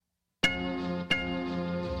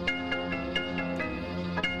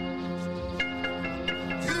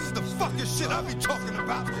fucking shit I be talking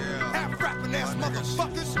about. Half rapping ass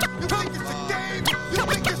motherfuckers. You think it's a game? You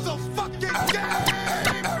think it's a fucking game?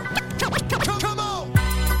 Come on. Come on.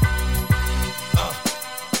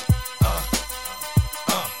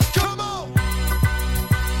 Come on.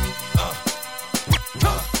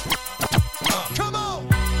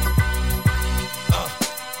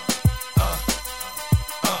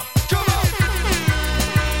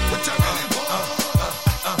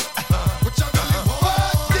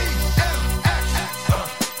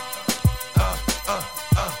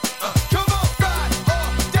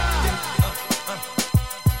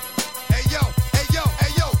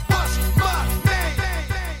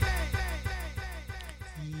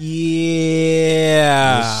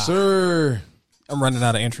 Yeah. Yes, sir. I'm running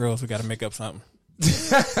out of intros. We got to make up something.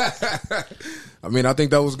 I mean, I think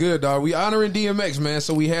that was good, dog. We honoring DMX, man,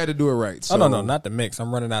 so we had to do it right. So. Oh, no, not the mix.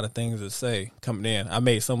 I'm running out of things to say coming in. I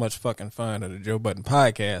made so much fucking fun of the Joe Budden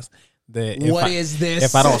podcast that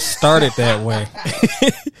if I don't start it that way,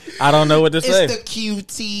 I don't know what to say. It's the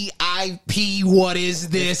QTIP. What is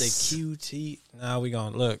this? It's the QT. Now we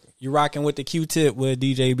gonna look. You rocking with the Q-Tip with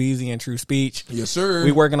DJ Beezy and True Speech. Yes, sir.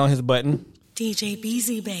 We working on his button. DJ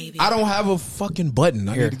Beezy, baby. I don't have a fucking button.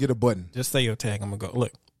 I Here. need to get a button. Just say your tag. I'm gonna go.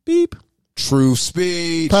 Look. Beep. True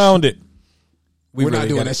Speech. Pound it. We're not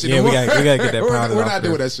doing that shit. Yeah, no we more. gotta get that pounded. We're off not there.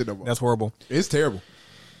 doing that shit no more. That's horrible. It's terrible.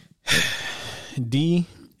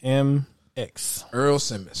 DMX. Earl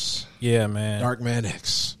Simmons. Yeah, man. Darkman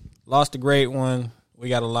X. Lost a great one. We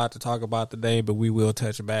got a lot to talk about today, but we will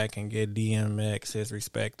touch back and get DMX his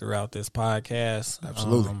respect throughout this podcast.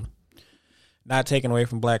 Absolutely. Not taking away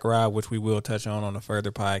from Black Rob, which we will touch on a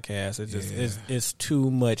further podcast. It's just it's too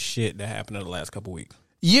much shit that happened in the last couple weeks.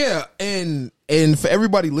 Yeah, and for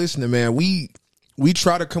everybody listening, man, we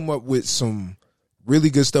try to come up with some really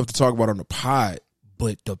good stuff to talk about on the pod,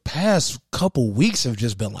 but the past couple weeks have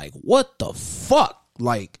just been like, what the fuck?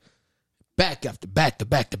 Like, back after back to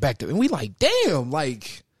back to back to, and we like, damn,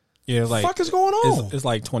 like, Yeah, it's like fuck is going on? It's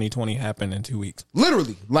like 2020 happened in 2 weeks.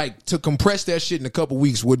 Literally, like, to compress that shit in a couple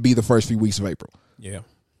weeks would be the first few weeks of April. Yeah.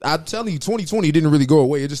 I'm telling you, 2020 didn't really go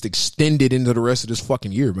away. It just extended into the rest of this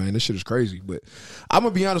fucking year, man. This shit is crazy. But I'm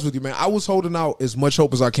going to be honest with you, man. I was holding out as much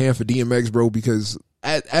hope as I can for DMX, bro, because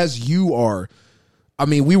as you are, I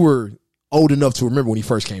mean, we were old enough to remember when he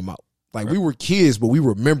first came out. Like, we were kids, but we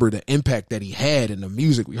remember the impact that he had in the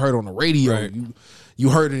music. We heard on the radio. Right. You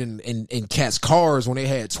heard it in cats' cars when they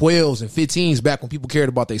had 12s and 15s back when people cared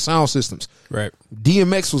about their sound systems. Right.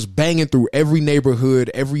 DMX was banging through every neighborhood,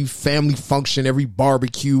 every family function, every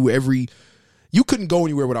barbecue, you couldn't go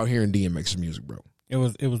anywhere without hearing DMX's music, bro. It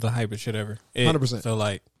was the hypest shit ever. 100%. So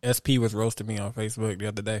like SP was roasting me on Facebook the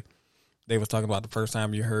other day. They was talking about the first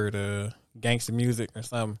time you heard gangster music or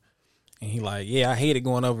something. And he like, yeah, I hated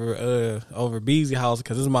going over Beezy house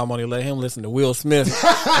because his mom only let him listen to Will Smith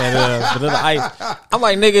and Vanilla Ice. I'm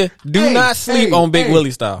like, nigga, do not sleep on Big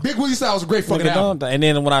Willie Style. Big Willie Style was a great fucking Nigga, album. don't. And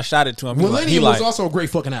then when I shot it to him, he Millennium like, was also a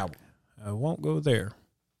great fucking album. I won't go there.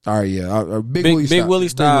 All right, yeah. Big Willie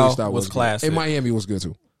Style was good. classic. And Miami was good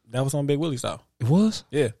too. That was on Big Willie Style. It was?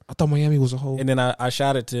 Yeah. I thought Miami was a whole. And then I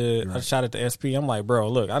shot it to SP. I'm like,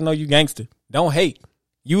 bro, look, I know you gangster. Don't hate.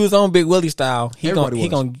 You was on Big Willie Style. He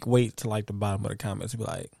gonna wait till like the bottom of the comments. He be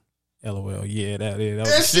like, LOL, yeah, that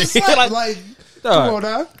was It's shit. just like come on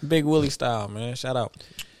now. Big Willie Style, man. Shout out.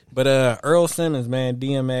 But Earl Simmons, man,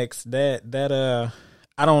 DMX, that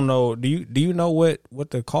I don't know. Do you know what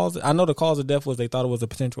the cause? I know the cause of death was they thought it was a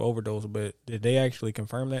potential overdose, but did they actually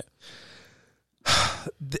confirm that?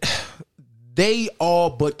 They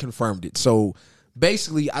all but confirmed it. So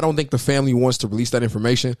basically, I don't think the family wants to release that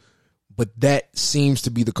information, but that seems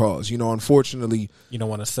to be the cause. You know, unfortunately, You don't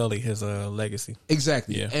want to sully his legacy.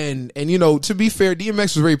 exactly. Yeah. And you know, to be fair,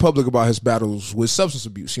 DMX was very public about his battles with substance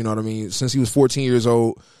abuse. You know what I mean? Since he was 14 years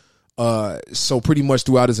old, so pretty much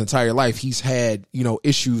throughout his entire life, he's had, you know,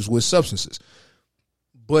 issues with substances.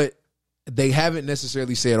 But they haven't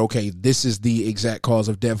necessarily said, okay, this is the exact cause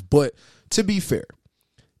of death. But to be fair,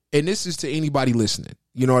 and this is to anybody listening,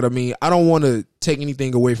 you know what I mean? I don't want to take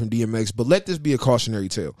anything away from DMX, but let this be a cautionary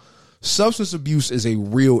tale. Substance abuse is a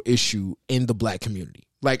real issue in the black community.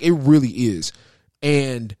 Like, it really is.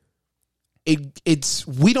 And it's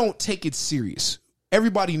we don't take it serious.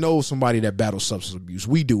 Everybody knows somebody that battles substance abuse.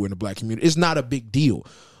 We do in the black community. It's not a big deal.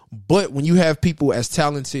 But when you have people as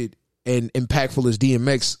talented and impactful as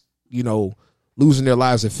DMX, you know, losing their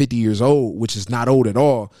lives at 50 years old, which is not old at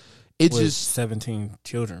all, it's With just 17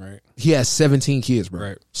 children, right? he has 17 kids, bro.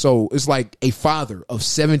 Right. So it's like a father of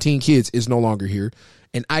 17 kids is no longer here.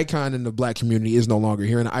 An icon in the black community is no longer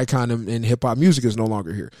here. An icon in hip hop music is no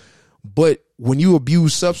longer here. But when you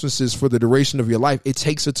abuse substances for the duration of your life, it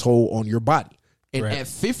takes a toll on your body. And Right. at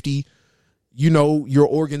 50, you know, your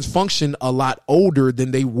organs function a lot older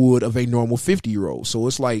than they would of a normal 50-year-old. So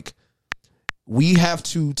it's like we have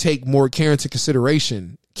to take more care and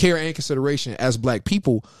consideration as black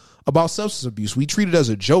people about substance abuse. We treat it as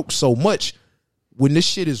a joke so much when this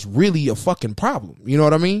shit is really a fucking problem. You know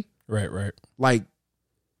what I mean? Right, right. Like,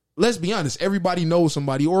 let's be honest. Everybody knows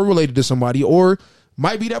somebody or related to somebody or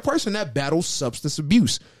might be that person that battles substance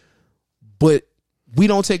abuse. But we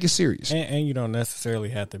don't take it serious. And you don't necessarily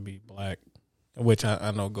have to be black, which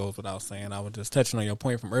I know goes without saying. I was just touching on your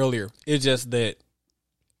point from earlier. It's just that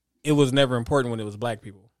it was never important when it was black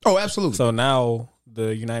people. Oh, absolutely. So now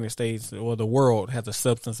the United States or the world has a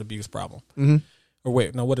substance abuse problem. Mm-hmm. Or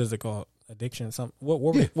wait, no, what is it called? Addiction? Something? What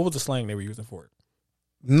was the slang they were using for it?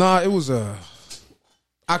 Nah, it was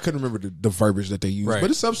I couldn't remember the verbiage that they used, Right. but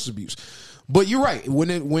it's substance abuse. But you're right.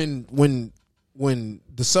 When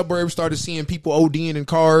the suburbs started seeing people ODing in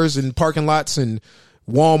cars and parking lots and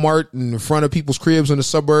Walmart in front of people's cribs in the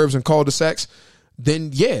suburbs and cul-de-sacs,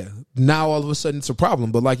 then yeah, now all of a sudden it's a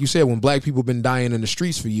problem. But like you said, when black people been dying in the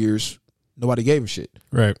streets for years, nobody gave a shit.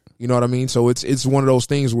 Right. You know what I mean? So it's one of those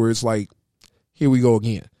things where it's like, here we go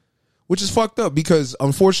again, which is fucked up because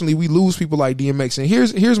unfortunately we lose people like DMX. And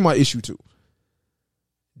here's my issue too.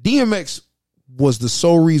 DMX was the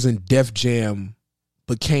sole reason Def Jam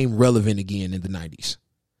became relevant again in the 90s.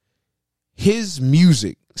 His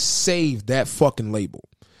music saved that fucking label.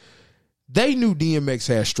 They knew DMX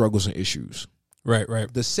had struggles and issues. Right,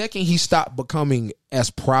 right. The second he stopped becoming as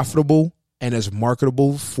profitable and as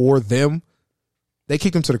marketable for them, they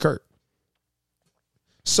kicked him to the curb.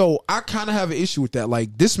 So I kind of have an issue with that.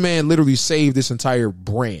 Like, this man literally saved this entire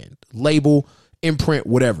brand, label, imprint,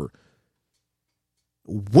 whatever.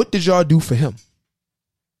 What did y'all do for him?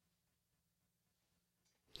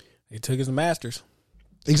 They took his masters.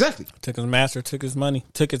 Exactly. Took his master, took his money.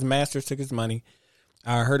 Took his masters, took his money.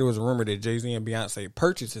 I heard it was a rumor that Jay-Z and Beyonce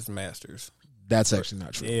purchased his masters. That's actually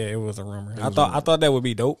not true. Yeah, it was a rumor. I thought that would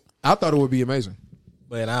be dope. I thought it would be amazing.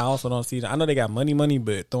 But I also don't see that. I know they got money,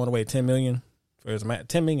 but throwing away $10 million for his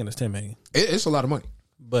 10 million is $10 million. It's a lot of money.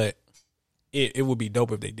 But it would be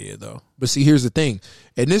dope if they did though. But see, here's the thing.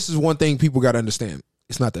 And this is one thing people got to understand.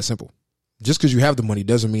 It's not that simple. Just because you have the money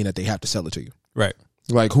doesn't mean that they have to sell it to you. Right.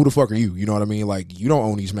 Like, who the fuck are you? You know what I mean? Like, you don't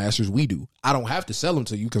own these masters. We do. I don't have to sell them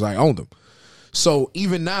to you because I own them. So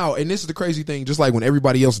even now, and this is the crazy thing, just like when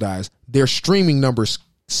everybody else dies, their streaming numbers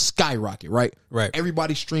skyrocket, right? Right.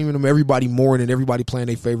 Everybody streaming them, everybody mourning, everybody playing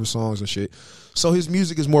their favorite songs and shit. So his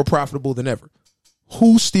music is more profitable than ever.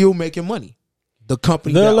 Who's still making money? The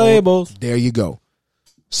company. The labels. There you go.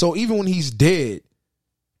 So even when he's dead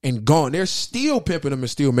and gone, they're still pimping him and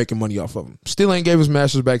still making money off of him. Still ain't gave his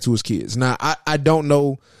masters back to his kids. Now, I don't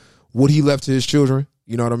know what he left to his children.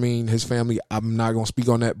 You know what I mean? His family. I'm not going to speak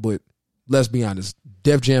on that, but let's be honest.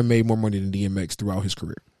 Def Jam made more money than DMX throughout his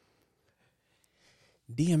career.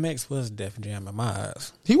 DMX was Def Jam in my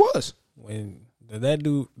eyes. He was. When that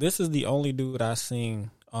dude, this is the only dude I seen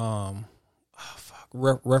Rough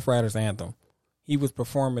Riders Anthem. He was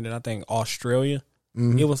performing in, I think, Australia.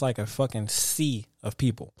 Mm-hmm. It was like a fucking sea of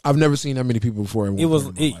people. I've never seen that many people before. It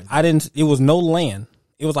was no land.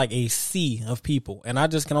 It was like a sea of people. And I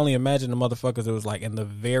just can only imagine the motherfuckers that was like in the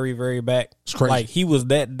very, very back. It's crazy. Like, he was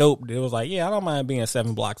that dope. It was like, yeah, I don't mind being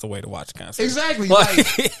 7 blocks away to watch a concert. Exactly. Like,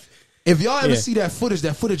 if y'all ever see that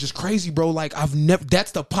footage is crazy, bro. Like,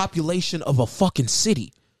 that's the population of a fucking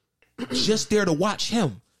city just there to watch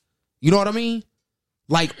him. You know what I mean?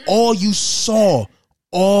 Like, all you saw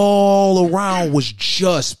all around was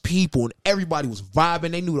just people, and everybody was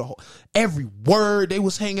vibing. They knew every word. They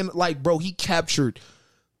was hanging. Like, bro, he captured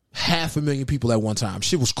 500,000 people at one time.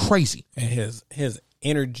 Shit was crazy. And his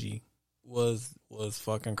energy was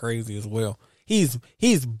fucking crazy as well.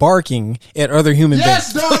 He's barking at other human beings.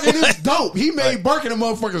 Yes, dog, and it's dope. He made barking at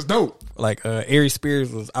motherfuckers dope. Like Ari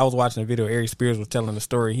Spears I was watching a video. Ari Spears was telling the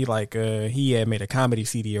story. He had made a comedy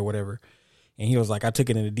CD or whatever, and he was like, I took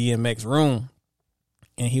it in the DMX room,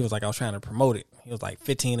 and he was like, I was trying to promote it. He was like,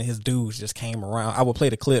 15 of his dudes just came around. I would play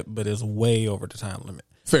the clip, but it's way over the time limit.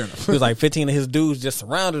 Fair enough. He was like, 15 of his dudes just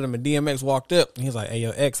surrounded him, and DMX walked up, and he was like, hey,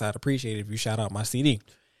 yo, X, I'd appreciate it if you shout out my CD.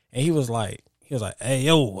 And he was like, hey,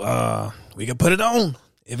 yo, we can put it on.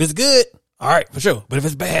 If it's good, all right, for sure. But if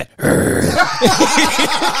it's bad,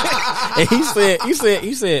 and he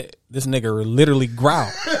said, this nigga literally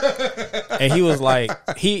growled. And he was like,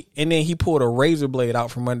 and then he pulled a razor blade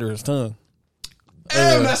out from under his tongue.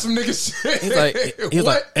 Damn, that's some nigga shit. He's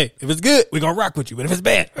like, hey, if it's good, we gonna rock with you. But if it's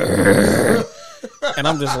bad, and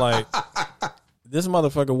I'm just like, this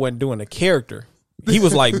motherfucker wasn't doing a character. He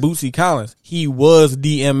was like Bootsy Collins. He was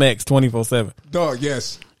DMX 24/7. Dog,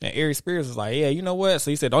 yes. And Ari Spears was like, yeah, you know what? So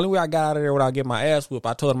he said, the only way I got out of there without getting my ass whooped,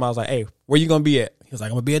 I told him, I was like, hey, where you going to be at? He was like,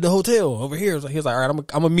 I'm going to be at the hotel over here. He was like, all right, I'm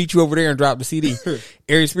going to meet you over there and drop the CD.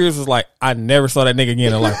 Ari Spears was like, I never saw that nigga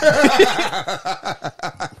again in life.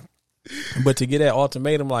 But to get that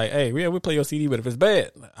ultimatum, like, hey, yeah, we'll play your CD, but if it's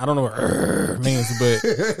bad, I don't know what it means, but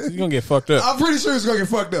you're going to get fucked up. I'm pretty sure it's going to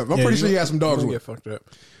get fucked up. I'm pretty sure he has some dogs with get fucked up.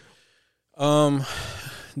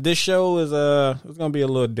 This show is it's going to be a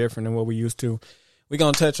little different than what we used to. We're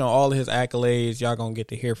going to touch on all of his accolades. Y'all going to get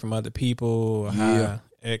to hear from other people, how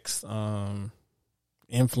X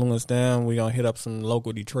influenced them. We're going to hit up some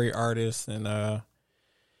local Detroit artists. And,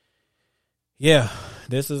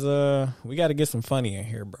 this is, we got to get some funny in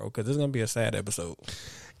here, bro, because this is going to be a sad episode.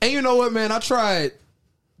 And you know what, man? I tried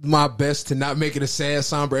my best to not make it a sad,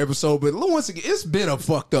 somber episode, but once again, it's been a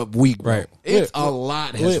fucked up week, bro. Right. It's a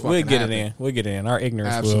lot has fucking We'll get happened. it in. We'll get it in. Our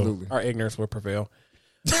ignorance will prevail.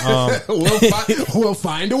 We'll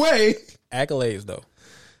find a way. Accolades, though.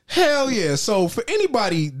 Hell yeah. So for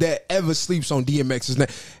anybody that ever sleeps on DMX's name,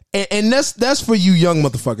 and that's for you young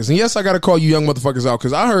motherfuckers. And yes, I gotta call you young motherfuckers out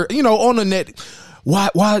because I heard, on the net, why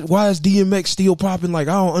is DMX still popping? Like,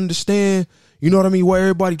 I don't understand. You know what I mean? Why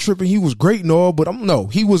everybody tripping? He was great and all, but no,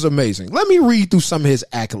 he was amazing. Let me read through some of his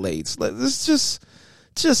accolades. Let's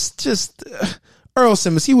just Earl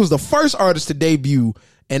Simmons. He was the first artist to debut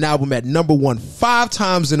an album at number 1 5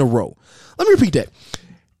 times in a row. Let me repeat that.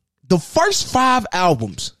 The first 5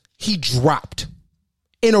 albums he dropped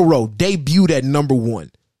in a row debuted at number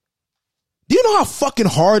 1. Do you know how fucking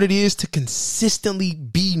hard it is to consistently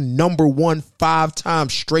be number 1 5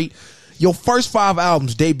 times straight? Your first 5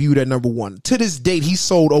 albums debuted at number 1. To this date, he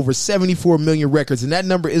sold over 74 million records, and that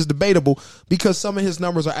number is debatable because some of his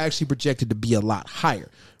numbers are actually projected to be a lot higher.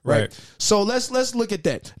 Right. So let's look at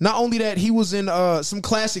that. Not only that, he was in some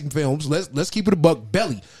classic films. Let's keep it a buck.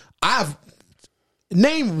 Belly. I've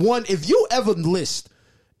named one. If you ever list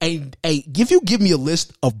if you give me a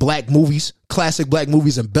list of black movies, classic black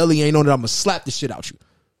movies, and Belly ain't on it, I'm gonna slap the shit out you.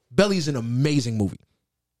 Belly is an amazing movie.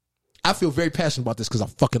 I feel very passionate about this because I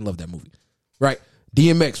fucking love that movie. Right?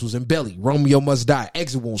 DMX was in Belly. Romeo Must Die.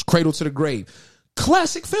 Exit Wounds. Cradle to the Grave.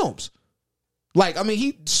 Classic films. Like, I mean,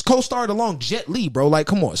 he co-starred along Jet Li, bro. Like,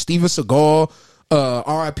 come on. Steven Seagal,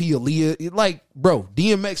 R.I.P. Aaliyah. Like, bro,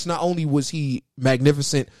 DMX, not only was he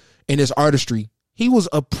magnificent in his artistry, he was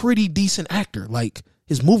a pretty decent actor. Like,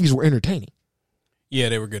 his movies were entertaining. Yeah,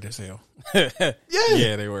 they were good as hell.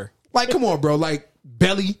 Yeah, they were. Like, come on, bro. Like,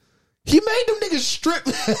 Belly. He made them niggas strip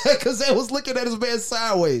because they was looking at his man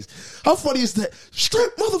sideways. How funny is that?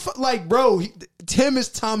 Strip, motherfucker. Like, bro, Tim as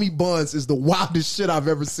Tommy Buns is the wildest shit I've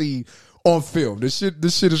ever seen on film. This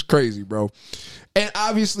shit is crazy, bro. And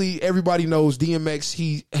obviously, everybody knows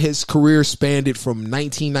DMX, his career spanned it from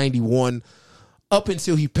 1991 up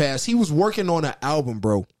until he passed. He was working on an album,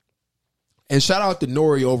 bro. And shout out to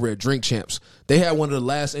Nori over at Drink Champs. They had one of the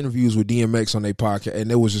last interviews with DMX on their podcast,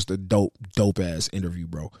 and it was just a dope ass interview,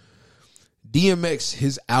 bro. DMX,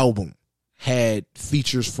 his album had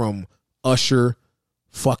features from Usher,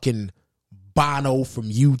 fucking Bono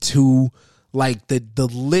from U2. Like, the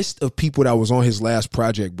list of people that was on his last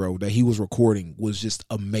project, bro, that he was recording was just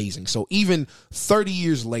amazing. So even 30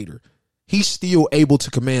 years later, he's still able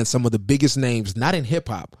to command some of the biggest names, not in hip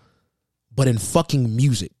hop, but in fucking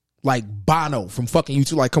music. Like Bono from fucking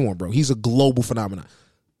U2. Like, come on, bro. He's a global phenomenon.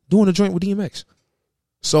 Doing a joint with DMX.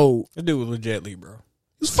 So That dude was with Jet Li, bro.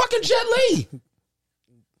 it's fucking Jet Li.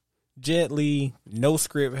 Jet Li, no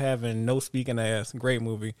script having, no speaking ass. Great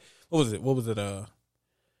movie. What was it?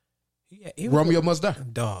 He was Romeo Must Die.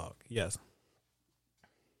 Dog, yes.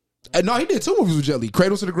 And no, he did 2 movies with Jet Li.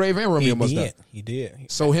 Cradle to the Grave and Romeo Must Die. He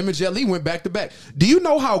did. So him and Jet Li went back to back. Do you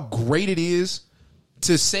know how great it is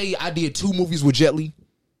to say I did 2 movies with Jet Li?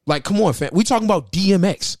 Like, come on, fam. We talking about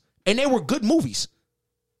DMX. And they were good movies.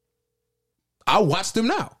 I watch them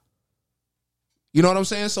now. You know what I'm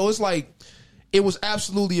saying? So it's like, it was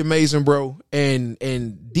absolutely amazing, bro. And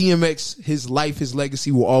DMX, his life, his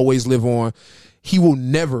legacy will always live on. He will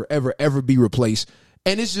never, ever, ever be replaced.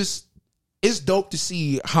 And it's dope to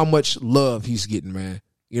see how much love he's getting, man.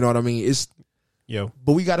 You know what I mean?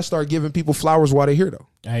 But we got to start giving people flowers while they're here, though.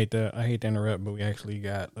 I hate to interrupt, but we actually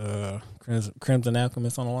got Crimson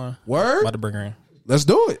Alchemist on the line. Word? About to bring her in. Let's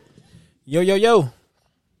do it. Yo.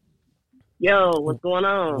 Yo, what's going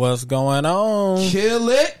on? What's going on? Kill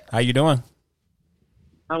it. How you doing?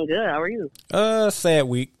 I'm good. How are you? Sad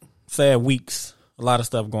week. Sad weeks. A lot of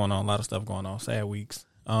stuff going on. Sad weeks.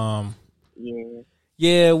 Yeah.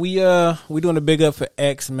 Yeah, we doing a big up for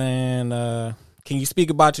X, man. Can you speak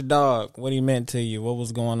about your dog? What he meant to you? What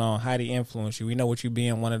was going on? How did he influence you? We know what you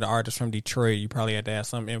being one of the artists from Detroit. You probably had to have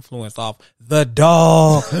some influence off the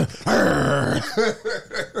dog.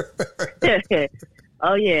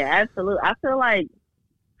 Oh yeah, absolutely. I feel like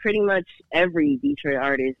pretty much every Detroit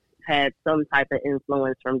artist had some type of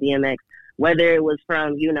influence from DMX, whether it was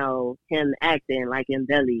from, you know, him acting like in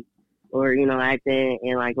Belly, or, you know, acting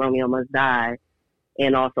in like Romeo Must Die,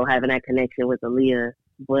 and also having that connection with Aaliyah,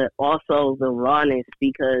 but also the rawness,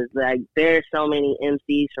 because like there's so many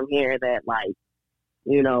MCs from here that, like,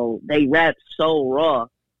 you know, they rap so raw.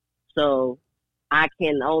 So I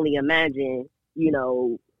can only imagine, you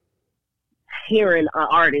know, hearing an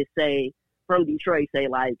artist say from Detroit say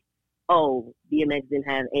like, oh, DMX didn't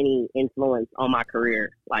have any influence on my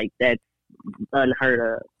career. Like, that's unheard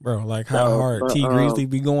of. Bro, like how hard T Grizzly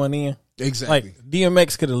be going in. Exactly. Like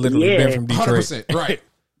DMX could have literally been from Detroit. 100%. Right.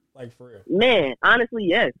 Like for real. Man, honestly,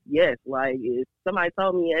 yes. Like, if somebody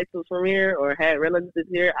told me X was from here or had relatives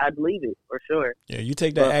here, I'd believe it for sure. Yeah, you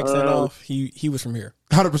take that accent off, he was from here.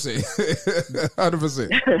 100%.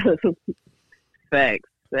 100%. Facts.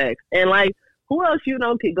 And like, who else you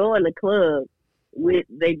know could go in the club with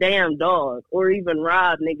they damn dog, or even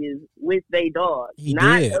rob niggas with they dog? He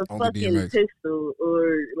not did. a Only fucking DMX. pistol,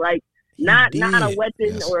 or like not a weapon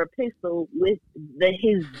Yes. or a pistol with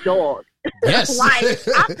his dog. Yes. Like,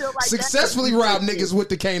 I feel like Successfully robbed niggas with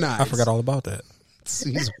the canines. I forgot all about that.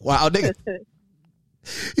 He's a wild nigga.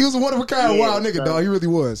 He was a one of a kind wild nigga, so- dog. He really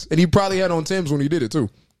was. And he probably had on Tim's when he did it, too.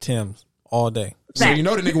 Tim's all day. So you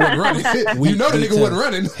know the nigga wasn't running. You know the nigga wasn't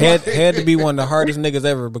running. Had to be one of the hardest niggas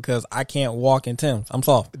ever, because I can't walk in Tim's. I'm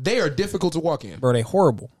soft. They are difficult to walk in. Bro, they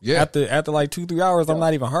horrible. Yeah. After like 2-3 hours, I'm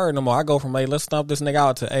not even hard no more. I go from, hey, let's stomp this nigga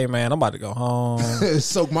out to, hey man, I'm about to go home.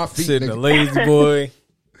 Soak my feet, Sitting a nigga. lazy boy.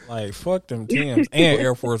 Like, fuck them Tim's and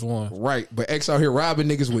Air Force One. Right, but X out here robbing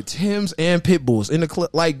niggas with Timbs and pit bulls in the club.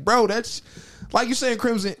 Like, bro, that's like you saying,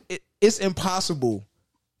 Crimson. It's impossible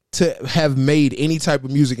to have made any type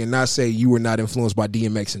of music and not say you were not influenced by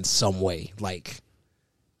DMX in some way. Like,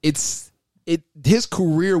 his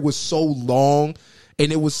career was so long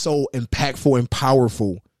and it was so impactful and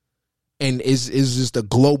powerful, and is just a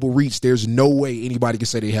global reach. There's no way anybody can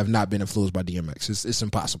say they have not been influenced by DMX. It's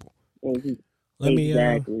impossible. Let me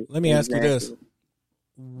ask you this: Exactly.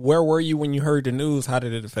 where were you when you heard the news? How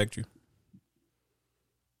did it affect you?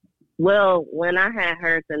 Well, when I had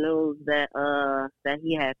heard the news that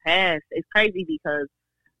he had passed, it's crazy because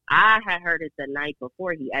I had heard it the night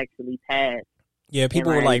before he actually passed. Yeah,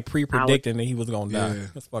 people were like, like pre-predicting that he was gonna die. Yeah.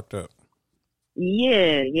 That's fucked up.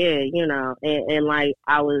 Yeah, you know, and like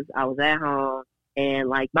I was at home, and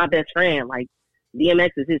like my best friend, like DMX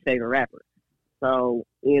is his favorite rapper, so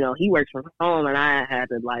you know he works from home, and I had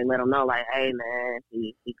to like let him know, like, hey man,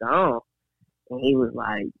 he gone, and he was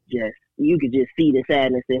like, you could just see the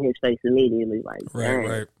sadness in his face immediately, like, dang.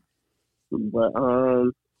 Right. But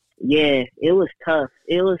yeah, it was tough.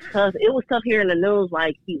 It was tough hearing the news,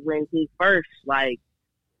 like when he first, like,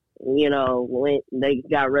 you know, when they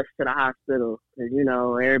got rushed to the hospital, because you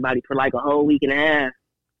know everybody for like a whole week and a half,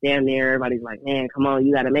 damn near everybody's like, man, come on,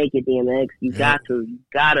 you got to make it, DMX, you got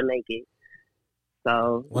to make it.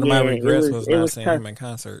 So One of my regrets was not was seeing tough. him in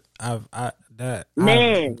concert. I've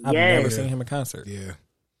Man, never yes. seen him in concert. Yeah.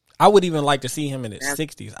 I would even like to see him in his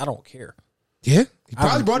 60s. I don't care, Yeah. He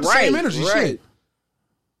probably brought the same energy. Right. Shit.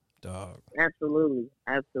 dog. Absolutely.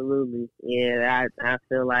 Yeah, I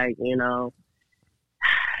feel like, you know,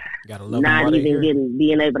 Gotta love him not while they even here.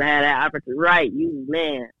 being able to have that opportunity. Right,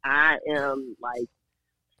 I am like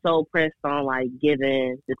so pressed on like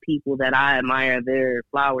giving the people that I admire their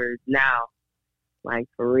flowers now, like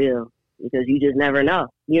for real, because you just never know.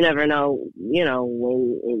 You never know, you know,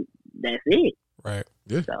 when that's it. Right.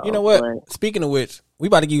 Yeah. So, You know what? but- Speaking of which, we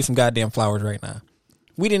about to give you some goddamn flowers right now.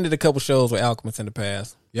 We did a couple shows with Alchemist in the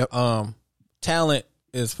past. Yep. Talent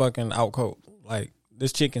is fucking out cold. Like,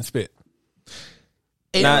 this chick can spit.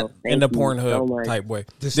 And- Not thank in the you Pornhub so much. type way.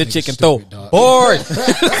 This This nigga's chick can throw stupid, dog. board.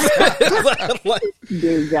 Like,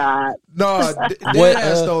 Good God. No, What,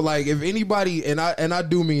 ass though. Like, if anybody, and I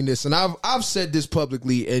do mean this, and I've said this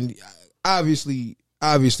publicly, and obviously,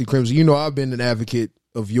 Crimson, you know, I've been an advocate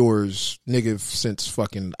of yours, nigga, since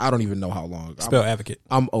fucking I don't even know how long. spell advocate.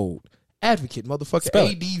 I'm old. Advocate, motherfucker. Spell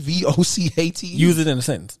it. ADVOCATE. Use it in a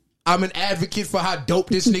sentence. I'm an advocate for how dope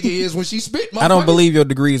this nigga is when she spit. I don't motherfucker. believe your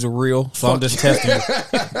degrees are real, so I'm just testing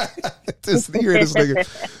you. Just hear this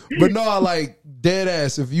nigga. But no, like dead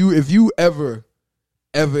ass. If you ever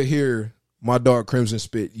hear my dog Crimson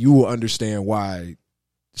spit, you will understand why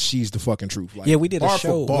she's the fucking truth. Like, Yeah, we did a bar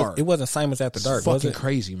show. for bar. It wasn't Simon's After Dark, It's was fucking it?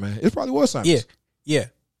 crazy, man. It probably was Simon. Yeah.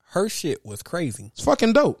 Her shit was crazy. It's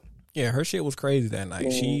fucking dope. Yeah, her shit was crazy that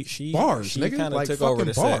night. She Bars, she nigga, kind of like took fucking over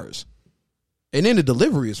the bars. set. And then the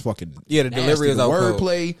delivery is fucking Yeah, the delivery is the out cold.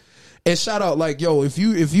 wordplay. And shout out, like, yo, if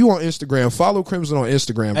you on Instagram, follow Crimson on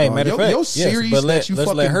Instagram. Hey, dog. matter of fact, your yes, series but that you let's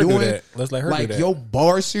fucking let her doing, do that. Let's let her like do that. your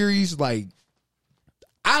bar series, like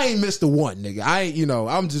I ain't missed a one, nigga. I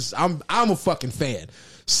ain't, I'm a fucking fan.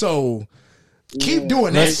 So keep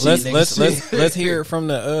doing that. Let's hear it from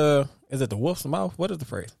the is it the wolf's mouth? What is the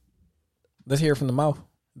phrase? Let's hear it from the mouth.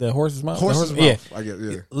 The horse's mouth. Horse's Yeah. mouth. I get,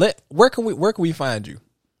 yeah. Where can we find you?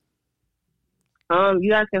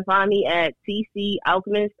 You guys can find me at TC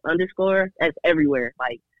Alchemist _. That's everywhere,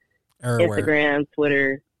 like Everywhere. Instagram,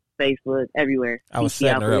 Twitter, Facebook, everywhere. I was TC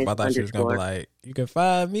setting her up. I Alchemist thought she was gonna be _ like, "You can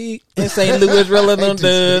find me in St. Louis, rolling on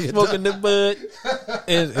the smoking the bud."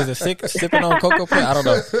 Is it sipping on cocoa plant? I don't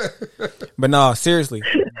know. But no, seriously,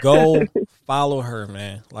 go follow her,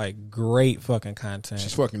 man. Like, great fucking content.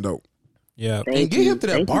 She's fucking dope. Yeah. Thank And get you. him to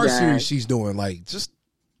that Thank you, bar guys. series she's doing. Like, just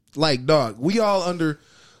like, dog, we all under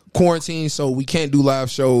quarantine, so we can't do live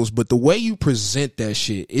shows. But the way you present that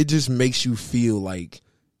shit, it just makes you feel like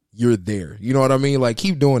you're there. You know what I mean? Like,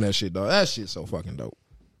 keep doing that shit, dog. That shit's so fucking dope.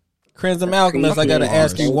 Crimson Alchemist, I gotta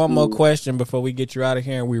ask you Thank one more you. question before we get you out of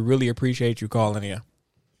here, and we really appreciate you calling in.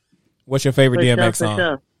 What's your favorite DMX song?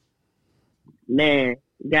 Sure. Man,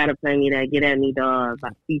 you gotta play me that "Get at Me, Dog" by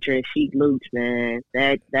featuring Sheik Luch, man.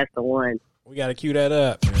 That's the one. We gotta cue that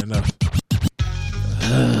up. Fair enough.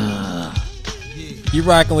 You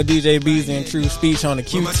rocking with DJ Beezy and True Speech on the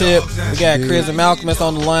Q-Tip. We got Crimson Alchemist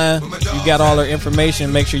on the line. You got all her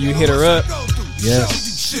information. Make sure you hit her up.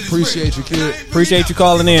 Yes. Appreciate you, kid. Appreciate you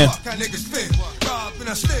calling in.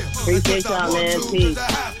 Appreciate y'all, man. Peace.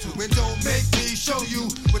 And don't make me show you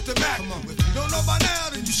with the Mac. If you don't know by now,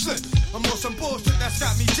 then you slip. I'm on some bullshit that's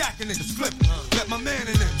got me jacking niggas flip. Let my man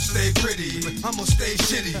in them stay pretty. I'm gonna stay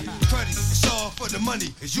shitty. Cruddy, it's all for the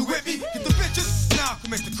money. Is you with me? Get the bitches, now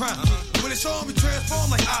commit the crime. When it's on, we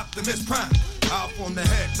transform like Optimus Prime. Out on the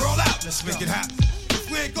head, roll out, let's make it happen.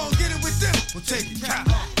 If we ain't gonna get it with them, we'll take it cap.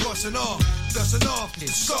 Bustin' off, dustin' off, the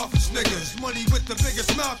softest niggas. Money with the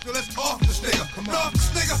biggest mouth, yo, let's off this nigga. Off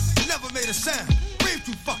this nigga, never made a sound. Breathe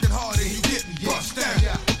too fucking hard and you getting bust down.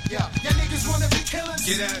 Yeah, y'all niggas wanna be killers.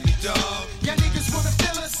 Get at me, dog. Y'all niggas wanna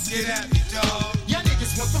fill us. Get at me, dog. Y'all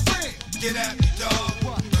niggas want the ring. Get at me, dog.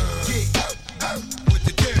 With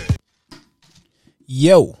the dirt.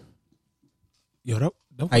 Yo. Yo,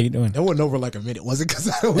 How you doing? that wasn't over like a minute, was it? Because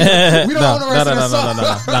we don't want to rest of the song.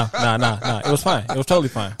 No. It was fine. It was totally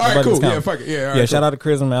fine. All right, Nobody was cool. Yeah, counting. fuck it. Yeah, all right, Yeah, cool. shout out to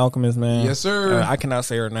Crimson Alchemist, man. Yes, sir. I cannot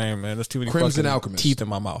say her name, man. There's too many Crimson fucking Alchemist. teeth in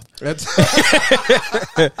my mouth. That's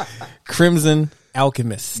Crimson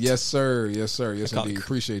Alchemist. yes, sir. Yes, sir. Yes, call it indeed.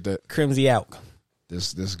 Appreciate that. Crimsy Alk.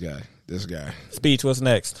 This guy. Speech, what's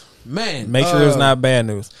next? Man, Make sure it's not bad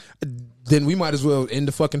news. Then we might as well end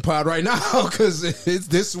the fucking pod right now because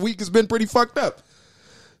this week has been pretty fucked up.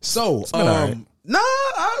 So, been all right.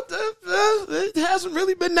 it hasn't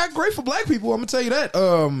really been that great for black people. I'm gonna tell you that.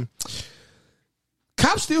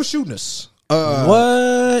 Cops still shooting us.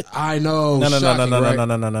 What? I know. No. Shocking,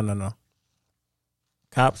 right?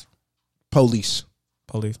 Cops? Police.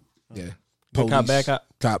 Police. Yeah. Good cop, bad cop?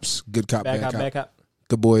 Cops. Good cop, Bad bad cop, cop. bad cop?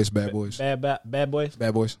 Good boys, bad boys. Bad boys?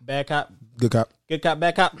 Bad boys. Bad cop? Good cop. Good cop,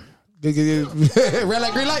 bad cop? Good. Red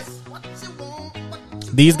light, green light.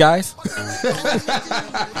 These guys?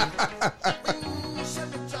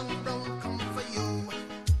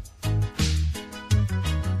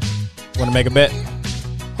 Want to make a bet?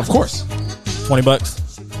 Of course.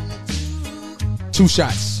 $20. 2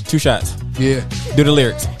 shots. 2 shots. Yeah. Do the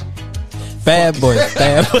lyrics. Bad boys,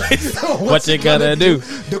 bad boys. What you gonna do?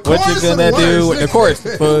 What you gonna do with the chorus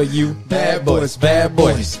for you? Bad boys, bad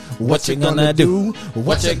boys. What you gonna do?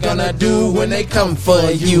 What you gonna do when they come for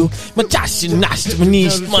you? Yeah,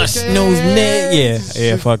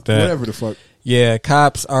 fuck that. Whatever the fuck. Yeah,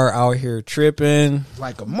 cops are out here tripping.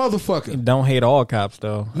 Like a motherfucker. Don't hate all cops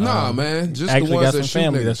though. Nah, man. Just Actually the ones got some that shoot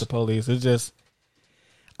family niggas. that's the police. It's just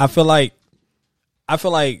I feel like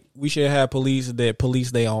we should have police that police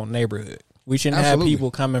their own neighborhood. We shouldn't Absolutely. have people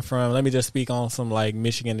coming from, let me just speak on some like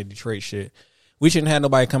Michigan and Detroit shit. We shouldn't have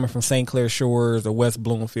nobody coming from St. Clair Shores or West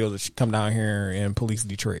Bloomfield that should come down here and police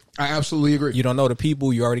Detroit. I absolutely agree. You don't know the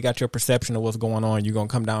people. You already got your perception of what's going on. You're going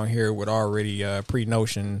to come down here with already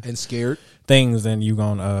pre-notion And scared. things, and you're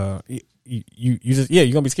going to, you're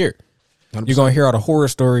going to be scared. 100%. You're going to hear all the horror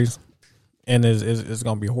stories, and it's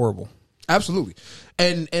going to be horrible. Absolutely.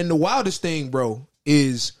 And the wildest thing, bro,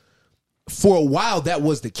 is for a while that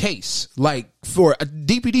was the case. Like for a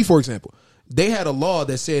DPD, for example, they had a law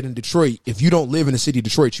that said in Detroit, if you don't live in the city of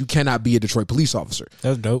Detroit, you cannot be a Detroit police officer.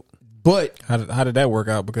 That's dope. But How did that work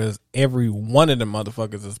out? Because every one of them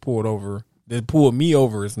motherfuckers is pulled over. That pulled me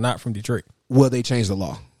over is not from Detroit. well, they changed the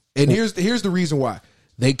law, and here's the reason why.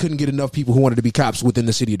 They couldn't get enough people who wanted to be cops within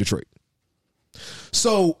the city of Detroit.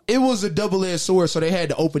 So it was a double-edged sword. So they had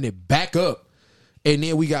to open it back up. And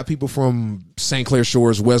then we got people from St. Clair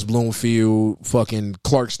Shores, West Bloomfield, fucking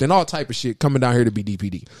Clarkston, all type of shit coming down here to be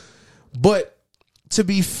DPD. But to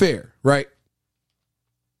be fair, right?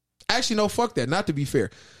 Actually, no, fuck that. Not to be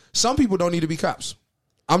fair. Some people don't need to be cops.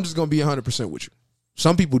 I'm just going to be 100% with you.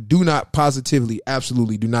 Some people do not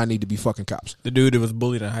absolutely do not need to be fucking cops. The dude that was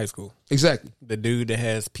bullied in high school. Exactly. The dude that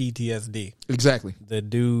has PTSD. Exactly. The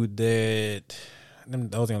dude that...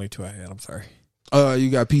 Those are the only two I had. I'm sorry. You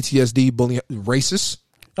got PTSD, bullying, racists.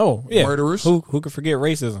 Oh, yeah. Murderers. Who could forget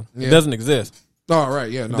racism? Yeah. It doesn't exist. Oh, right.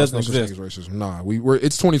 Yeah. No, doesn't no such thing exist. as racism. Nah,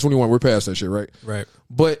 it's 2021. We're past that shit, right? Right.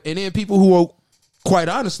 But, and then people who are, quite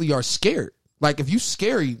honestly, are scared. Like, if you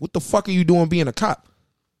scary, what the fuck are you doing being a cop?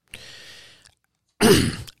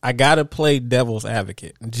 I got to play devil's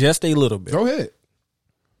advocate just a little bit. Go ahead.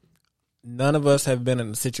 None of us have been in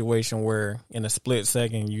a situation where in a split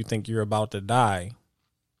second you think you're about to die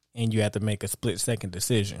and you have to make a split second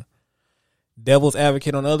decision. Devil's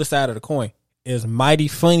advocate on the other side of the coin is mighty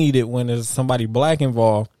funny that when there's somebody black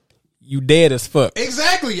involved, you dead as fuck.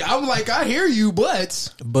 Exactly. I'm like, I hear you,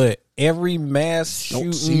 but every mass shooting,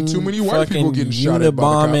 don't see too many white people getting shot at by the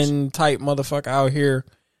cops. bombing type motherfucker out here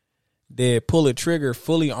that pull a trigger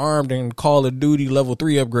fully armed and Call of Duty level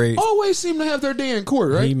 3 upgrades. always seem to have their day in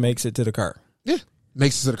court, right? He makes it to the car. Yeah.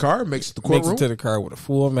 Makes it to the car, makes it to the Makes courtroom. it to the car with a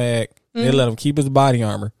full mag. They let him keep his body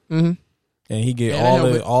armor. Mhm. And he get And a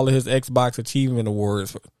helmet. all of his Xbox achievement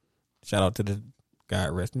awards. Shout out to the guy,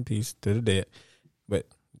 rest in peace to the dead. But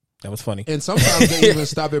that was funny. And sometimes they even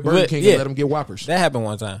stop at Burger But, King yeah. and let them get Whoppers. That happened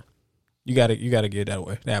one time. You gotta get that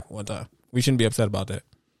away. That happened one time. We shouldn't be upset about that.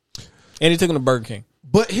 And he took him to Burger King.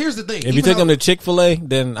 But here's the thing. If you even took though- him to Chick-fil-A,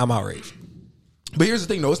 then I'm outraged. But here's the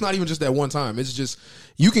thing, though. It's not even just that one time. It's just,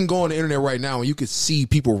 you can go on the internet right now and you can see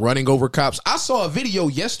people running over cops. I saw a video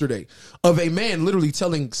yesterday of a man literally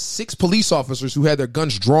telling 6 police officers who had their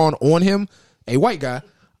guns drawn on him, a white guy,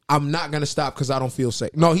 I'm not going to stop because I don't feel safe.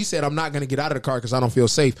 No, he said, I'm not going to get out of the car because I don't feel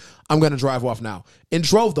safe. I'm going to drive off now. And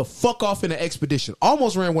drove the fuck off in an expedition.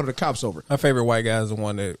 Almost ran one of the cops over. My favorite white guy is the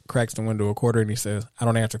one that cracks the window a quarter and he says, I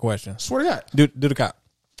don't answer questions. Swear to God. Do the cop.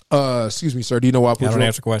 Excuse me, sir. Do you know why I put I don't you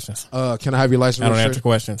answer questions. Can I have your license? I don't answer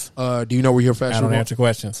registration? questions. Do you know where you're fast? I don't answer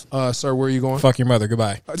questions. Sir, where are you going? Fuck your mother.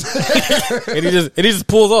 Goodbye. and he just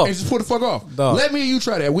pulls off. And just pull the fuck off. Dog. Let me and you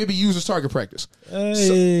try that. We'll be users target practice.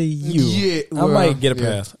 You. Yeah, I well, might get a yeah.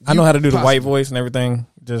 pass. I know how to do the Possibly. white voice and everything.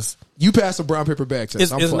 Just You pass a brown paper bag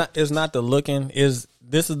test. it's not the looking.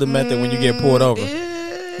 This is the method when you get pulled over.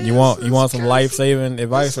 You want some life saving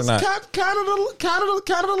advice or not? Kind of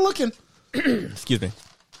the looking. Excuse me.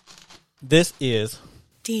 This is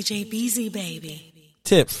DJ BZ Baby.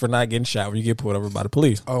 tips for not getting shot when you get pulled over by the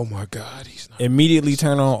police. Oh my God, he's not. Immediately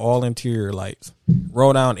turn on all interior lights.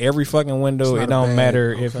 Roll down every fucking window. It's It not a don't bad-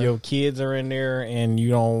 matter if okay. your kids are in there and you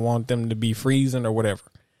don't want them to be freezing or whatever.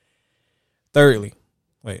 Thirdly,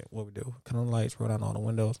 wait, what we do? Cut on the lights, roll down all the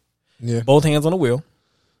windows. Yeah. Both hands on the wheel.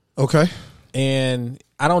 Okay. And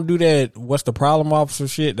I don't do that. What's the problem, officer?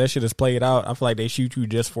 Shit, that shit is played out. I feel like they shoot you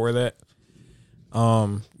just for that.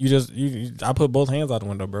 I put both hands out the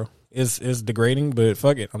window, bro. It's degrading, but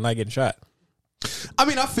fuck it, I'm not getting shot. I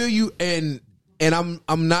mean, I feel you, and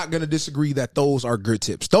I'm not gonna disagree that those are good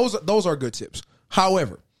tips. Those are good tips.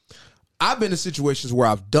 However, I've been in situations where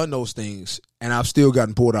I've done those things and I've still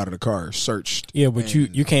gotten pulled out of the car, searched. Yeah, but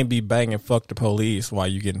you can't be banging fuck the police while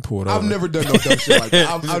you getting pulled over. I've never done no dumb shit like that.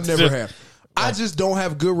 I've never have. I just don't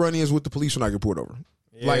have good run-ins with the police when I get pulled over.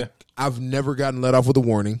 Yeah. Like, I've never gotten let off with a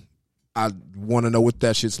warning. I want to know what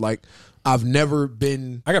that shit's like. I've never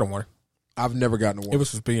gotten a warning. It was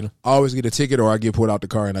suspended. I always get a ticket or I get pulled out the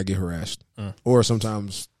car and I get harassed. Or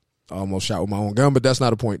sometimes I almost shot with my own gun, but that's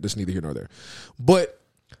not a point. That's neither here nor there. But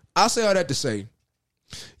I'll say all that to say,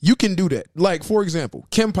 you can do that. Like, for example,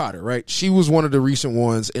 Kim Potter, right? She was one of the recent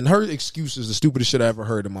ones, and her excuse is the stupidest shit I ever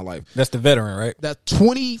heard in my life. That's the veteran, right? That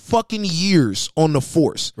 20 fucking years on the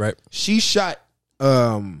force. Right. She shot,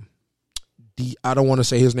 I don't want to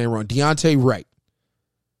say his name wrong, Deontay Wright.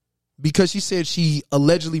 Because she said she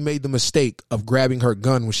allegedly made the mistake of grabbing her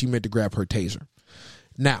gun when she meant to grab her taser.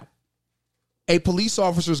 Now, a police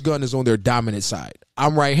officer's gun is on their dominant side.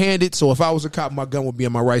 I'm right-handed, so if I was a cop, my gun would be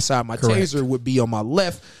on my right side. My Correct. taser would be on my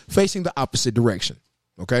left, facing the opposite direction.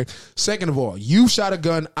 Okay? Second of all, you shot a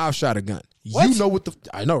gun, I've shot a gun. What? You know what the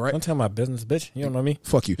I know, right? Don't tell my business, bitch. You don't know me.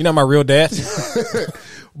 Fuck you. You're not my real dad.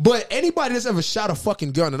 But anybody that's ever shot a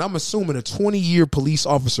fucking gun, and I'm assuming a 20-year police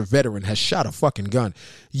officer veteran has shot a fucking gun,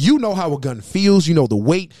 you know how a gun feels. You know the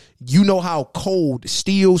weight. You know how cold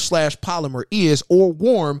steel / polymer is, or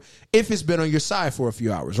warm if it's been on your side for a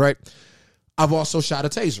few hours, right? I've also shot a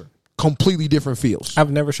taser. Completely different feels. I've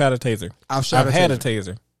never shot a taser. I've had a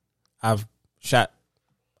taser. I've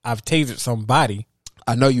tasered somebody.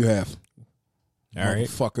 I know you have. All right.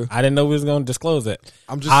 Motherfucker. I didn't know we was going to disclose that.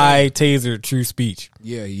 I'm just I tasered True Speech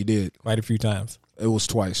Yeah, you did. quite a few times. It was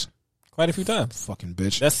twice. Quite a few times. Fucking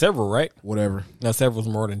bitch. That's several, right? Whatever. No, several's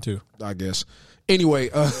more than 2. I guess. Anyway,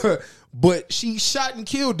 but she shot and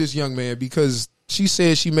killed this young man because she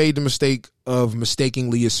said she made the mistake of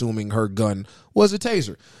mistakenly assuming her gun was a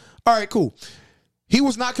taser. All right, cool. He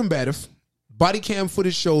was not combative. Body cam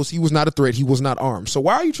footage shows he was not a threat. He was not armed. So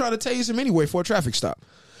why are you trying to tase him anyway for a traffic stop?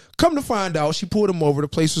 Come to find out, she pulled him over. The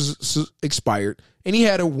place was expired, and he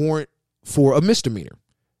had a warrant for a misdemeanor.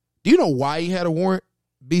 Do you know why he had a warrant,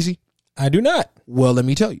 BZ? I do not. Well, let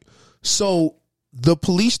me tell you. So the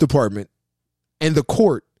police department and the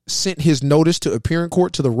court sent his notice to appear in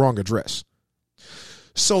court to the wrong address.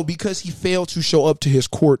 So because he failed to show up to his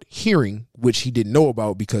court hearing, which he didn't know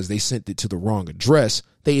about because they sent it to the wrong address,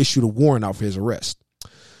 they issued a warrant out for his arrest.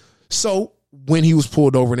 So when he was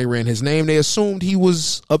pulled over and they ran his name, they assumed he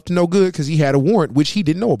was up to no good because he had a warrant, which he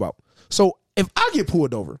didn't know about. So if I get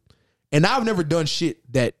pulled over and I've never done shit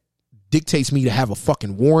that dictates me to have a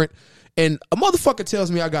fucking warrant, and a motherfucker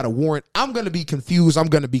tells me I got a warrant, I'm going to be confused. I'm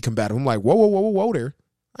going to be combative. I'm like, whoa there.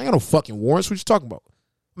 I ain't got no fucking warrants. What you talking about?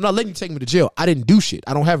 I'm not letting you take me to jail. I didn't do shit.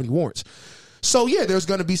 I don't have any warrants. So yeah, there's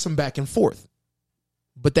going to be some back and forth.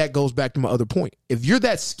 But that goes back to my other point. If you're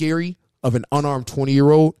that scary of an unarmed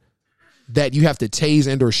 20-year-old that you have to tase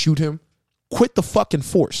and or shoot him, quit the fucking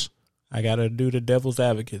force. I got to do the devil's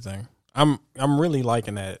advocate thing. I'm really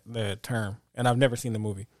liking that term, and I've never seen the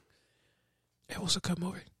movie. It was a good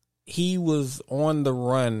movie. He was on the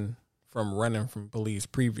run from running from police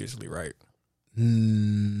previously, right?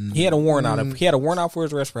 He had a warrant out. He had a warrant out for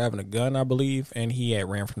his arrest for having a gun, I believe, and he had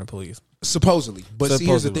ran from the police. Supposedly. But see,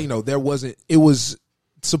 here's the thing, though.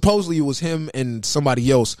 Supposedly it was him and somebody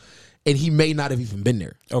else, and he may not have even been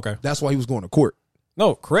there. Okay. That's why he was going to court.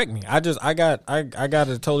 No, correct me. I got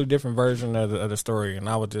a totally different version of the story, and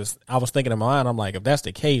I was thinking in my mind, I'm like, if that's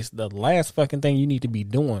the case, the last fucking thing you need to be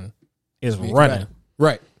doing is running.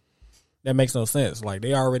 Right. That makes no sense. Like,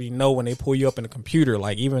 they already know when they pull you up in the computer,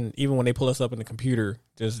 like even when they pull us up in the computer,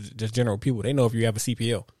 just general people, they know if you have a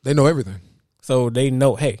CPL. They know everything. So they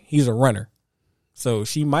know, hey, he's a runner. So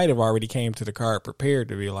she might have already came to the car prepared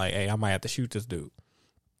to be like, hey, I might have to shoot this dude.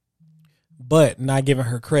 But not giving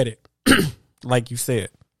her credit, like you said,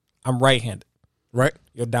 I'm right-handed. Right.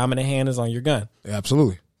 Your dominant hand is on your gun. Yeah,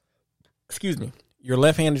 absolutely. Excuse me. Your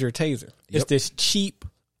left hand is your taser. Yep. It's this cheap,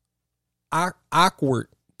 awkward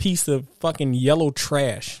piece of fucking yellow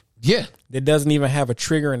trash. Yeah. That doesn't even have a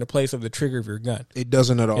trigger in the place of the trigger of your gun. It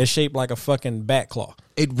doesn't at all. It's shaped like a fucking bat claw.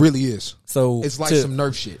 It really is. So it's like some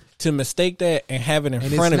Nerf shit. To mistake that and have it in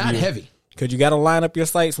and front of you. it's not heavy. Because you got to line up your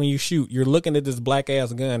sights when you shoot. You're looking at this black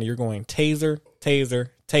ass gun and you're going taser, taser,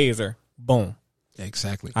 taser, boom.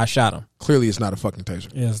 Exactly. I shot him. Clearly it's not a fucking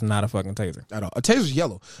taser. It's not a fucking taser. At all. A taser's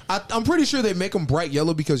yellow. I'm pretty sure they make them bright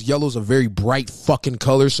yellow because yellow's a very bright fucking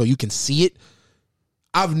color so you can see it.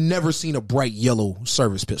 I've never seen a bright yellow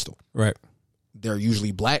service pistol. Right. They're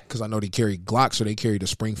usually black because I know they carry Glocks or they carry the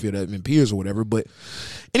Springfield MPs or whatever. But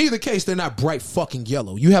in either case, they're not bright fucking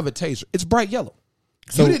yellow. You have a taser. It's bright yellow.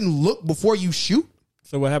 So, you didn't look before you shoot?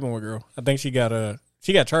 So what happened with girl? I think she got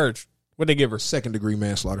charged. What'd they give her? 2nd-degree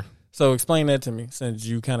manslaughter. So explain that to me since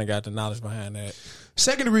you kind of got the knowledge behind that.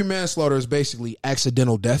 2nd-degree manslaughter is basically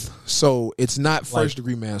accidental death. So it's not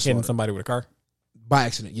first-degree manslaughter. Hitting somebody with a car? By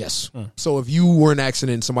accident, yes. So if you were in an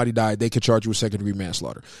accident and somebody died, they could charge you with 2nd-degree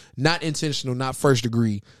manslaughter. Not intentional, not first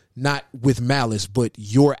degree, not with malice, but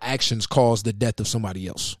your actions caused the death of somebody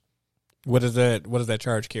else. What does that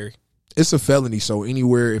charge carry? It's a felony, so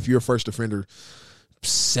anywhere, if you're a first offender,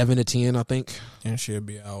 7 to 10, I think. And she'll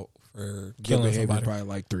be out for killing somebody. Probably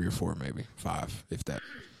like 3 or 4, maybe 5, if that.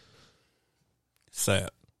 Sad.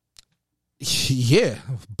 Yeah.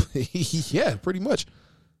 Yeah, pretty much.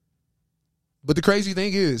 But the crazy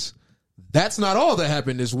thing is, that's not all that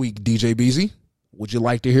happened this week, DJ BZ. Would you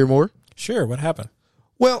like to hear more? Sure. What happened?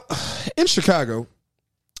 Well, in Chicago.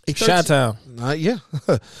 Chi-Town. Yeah.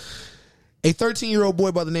 A 13-year-old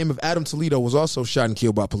boy by the name of Adam Toledo was also shot and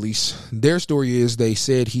killed by police. Their story is they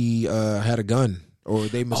said he had a gun, or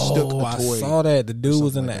they mistook a toy. I saw that. The dude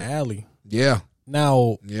was in the alley. Yeah.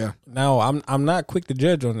 Now, Yeah. I'm not quick to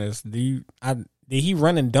judge on this. Did he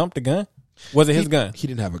run and dump the gun? Was it his gun? He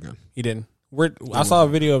didn't have a gun. He didn't. I saw a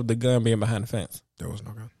video of the gun being behind the fence. There was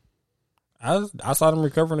no gun. I saw them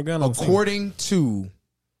recovering the gun. According to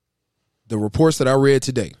the reports that I read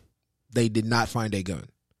today, they did not find a gun.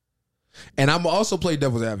 And I'm also play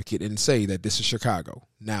devil's advocate and say that this is Chicago.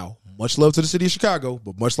 Now, much love to the city of Chicago,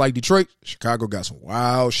 but much like Detroit, Chicago got some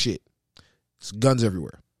wild shit. There's guns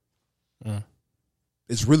everywhere.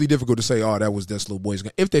 It's really difficult to say, oh, that was this little boy's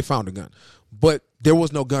gun, if they found a gun. But there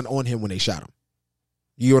was no gun on him when they shot him.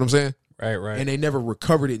 You know what I'm saying? Right. And they never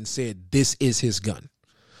recovered it and said, this is his gun.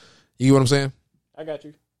 You know what I'm saying? I got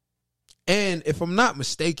you. And if I'm not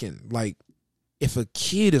mistaken, like, if a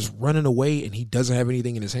kid is running away and he doesn't have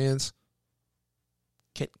anything in his hands,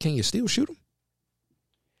 can you still shoot him?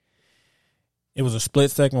 It was a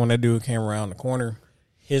split second when that dude came around the corner.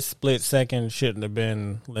 His split second shouldn't have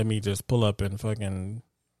been, let me just pull up and fucking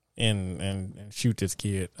and shoot this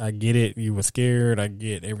kid. I get it. You were scared. I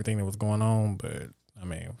get everything that was going on, but I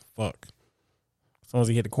mean, fuck. As soon as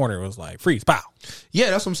he hit the corner, it was like, freeze, pow. Yeah,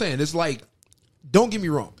 that's what I'm saying. It's like, don't get me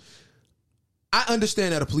wrong. I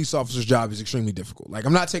understand that a police officer's job is extremely difficult. Like,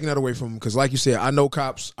 I'm not taking that away from them because, like you said, I know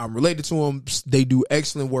cops. I'm related to them. They do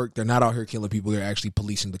excellent work. They're not out here killing people. They're actually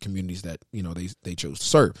policing the communities that, you know, they chose to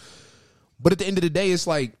serve. But at the end of the day, it's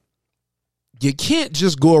like, you can't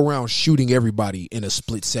just go around shooting everybody in a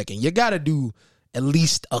split second. You got to do at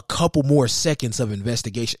least a couple more seconds of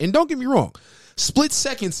investigation. And don't get me wrong, split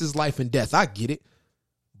seconds is life and death. I get it.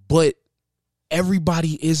 But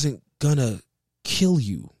everybody isn't going to kill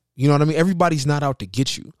you. You know what I mean? Everybody's not out to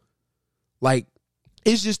get you. Like,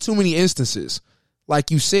 it's just too many instances,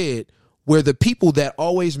 like you said, where the people that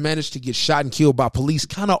always manage to get shot and killed by police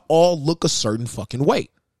kind of all look a certain fucking way.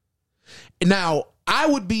 Now, I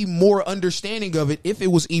would be more understanding of it if it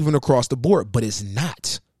was even across the board, but it's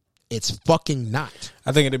not. It's fucking not.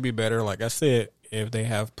 I think it'd be better, like I said, if they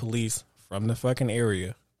have police from the fucking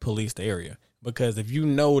area, police the area. Because if you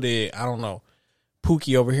know that, I don't know,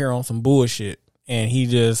 Pookie over here on some bullshit, and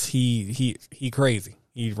he crazy.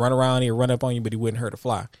 He run around, he'll run up on you, but he wouldn't hurt a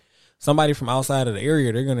fly. Somebody from outside of the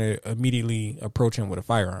area, they're going to immediately approach him with a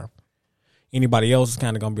firearm. Anybody else is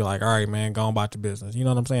kind of going to be like, all right, man, go on about your business. You know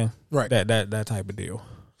what I'm saying? Right. That type of deal.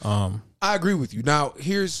 I agree with you. Now,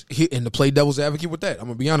 and to play devil's advocate with that, I'm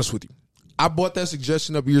going to be honest with you. I brought that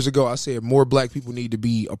suggestion up years ago. I said more black people need to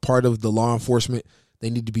be a part of the law enforcement. They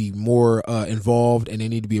need to be more involved, and they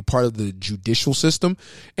need to be a part of the judicial system,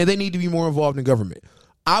 and they need to be more involved in government.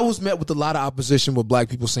 I was met with a lot of opposition with black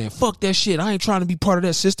people saying, fuck that shit. I ain't trying to be part of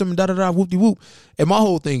that system and da-da-da, whoop-de-whoop. And my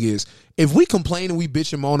whole thing is, if we complain and we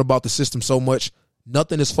bitch and moan about the system so much,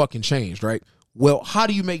 nothing has fucking changed, right? Well, how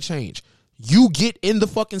do you make change? You get in the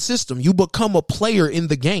fucking system. You become a player in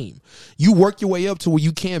the game. You work your way up to where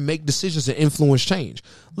you can make decisions and influence change.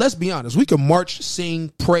 Let's be honest. We can march,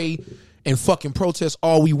 sing, pray, and fucking protest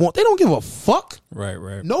all we want. They don't give a fuck.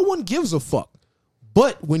 Right. No one gives a fuck.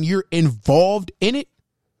 But when you're involved in it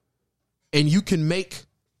and you can make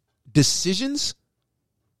decisions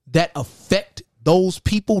that affect those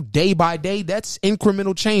people day by day, that's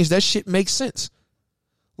incremental change. That shit makes sense.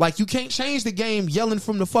 Like, you can't change the game yelling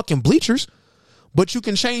from the fucking bleachers, but you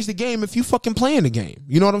can change the game if you fucking playing the game.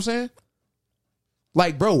 You know what I'm saying?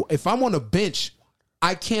 Like, bro, if I'm on a bench,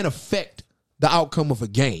 I can't affect the outcome of a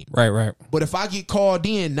game. Right. But if I get called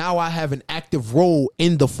in, now I have an active role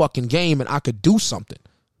in the fucking game and I could do something.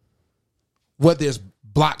 Whether it's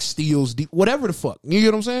block, steals, whatever the fuck. You get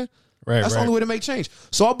what I'm saying? Right. That's the only way to make change.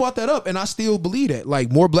 So I brought that up, and I still believe that.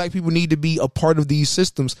 Like, more black people need to be a part of these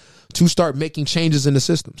systems to start making changes in the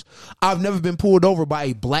systems. I've never been pulled over by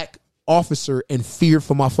a black officer and feared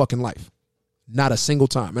for my fucking life. Not a single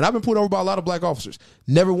time. And I've been pulled over by a lot of black officers.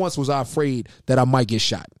 Never once was I afraid that I might get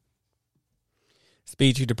shot.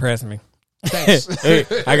 Speech, you depress me. Thanks. Hey,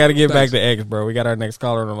 I got to get back to X, bro. We got our next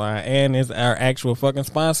caller on the line, and it's our actual fucking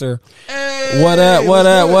sponsor. Hey, what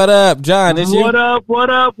up, John? It's you. What up?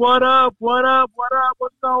 What's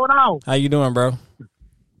going on? How you doing, bro?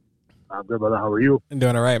 I'm good, brother. How are you? I'm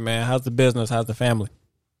doing all right, man. How's the business? How's the family?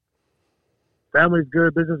 Family's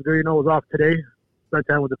good. Business good. You know, it was off today. Spent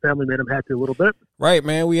time with the family, made them happy a little bit. Right,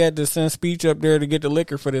 man. We had to send Speech up there to get the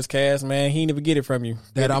liquor for this cast, man. He didn't even get it from you.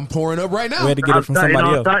 That I'm pouring up right now. We had to get it from somebody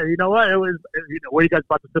else. You know what? It was. What are you guys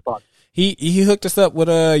about to sip on? He hooked us up with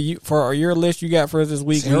for your list you got for us this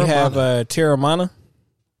week. We have Terramana.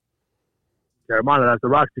 Terramana, that's the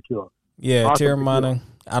rock tequila. Yeah, awesome Terramana. Tequila.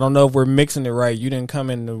 I don't know if we're mixing it right. You didn't come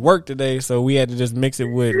into work today, so we had to just mix it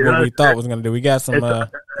with what we thought was going to do. We got some.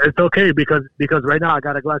 It's okay because right now I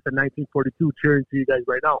got a glass of 1942 cheering to you guys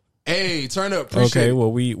right now. Hey, turn up. Appreciate Okay, it.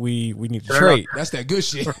 well we need to trade. That's that good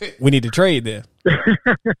shit. We need to trade then.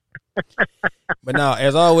 But no,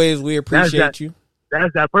 as always, we appreciate you.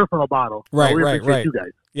 That's that personal bottle. Right, we right, appreciate right. you guys.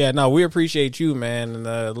 Yeah, no, we appreciate you, man,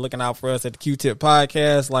 and looking out for us at the Q-Tip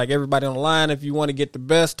Podcast. Like everybody on the line, if you want to get the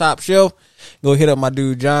best top shelf, go hit up my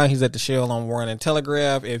dude John. He's at the Shell on Warren and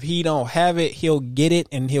Telegraph. If he don't have it, he'll get it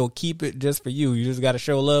and he'll keep it just for you. You just got to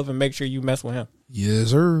show love and make sure you mess with him.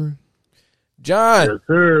 Yes, sir. John, Yes,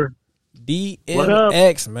 sir.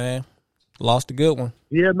 DMX, man, lost a good one,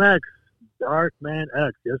 DMX, Dark Man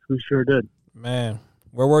X. Yes, we sure did. man.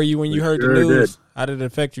 Where were you when you We heard sure the news? did. How did it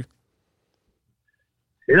affect you?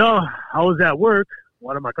 You know, I was at work.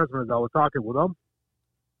 One of my customers, I was talking with him.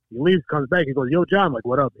 He leaves, comes back. He goes, "Yo, John," I'm like,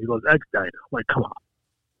 "What up?" He goes, "X died." I'm like, "Come on."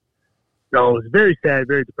 So it was very sad,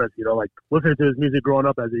 very depressing. You know, like listening to his music growing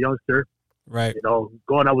up as a youngster. Right, You know,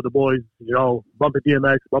 going out with the boys. You know, bumping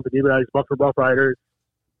DMX, bumping Rough Riders.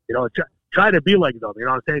 You know, try to be like them. You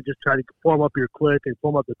know what I'm saying? Just try to form up your clique and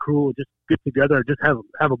form up the crew and just get together and just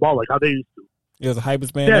have a ball like how they used to. he was the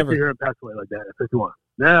hypest man Yeah, to ever. hear him pass away like that at 51.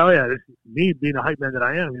 Yeah, oh yeah, this is me being a hype man that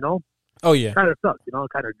I am, you know, Oh yeah, kind of sucked, you know,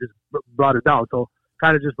 kind of just brought it down. So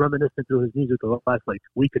kind of just reminiscing through his music the last like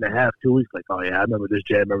week and a half, 2 weeks. Like, oh yeah, I remember this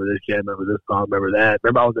jam, remember this jam, remember this song, remember that.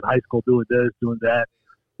 Remember I was in high school doing this, doing that.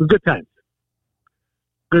 It was good times.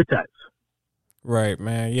 Good times. right,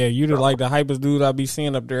 man. Yeah, you like the hypest dude I be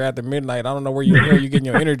seeing up there after midnight. I don't know where you getting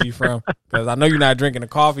your energy from, because I know you're not drinking the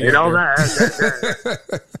coffee. You up know there.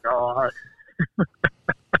 that.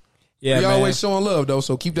 Yeah, we man. always showing love though,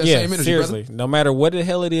 so keep that Yeah, same energy, seriously. brother. No matter what the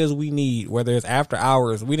hell it is we need, whether it's after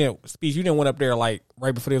hours, you didn't went up there like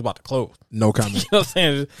right before they was about to close. No comment. You know what I'm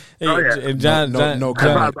saying? Oh, yeah. And John, No John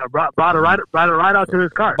comment. brought it right out to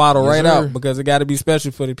his car. bottle Yes, right sir. out, because it got to be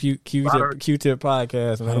special for the Q-Tip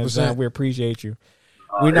podcast. Man. 100%. John, we appreciate you.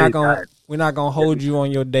 Oh, We're not anytime. gonna hold you on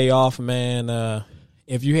your day off, man.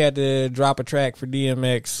 If you had to drop a track for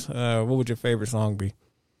DMX, what would your favorite song be?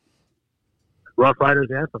 Rough Riders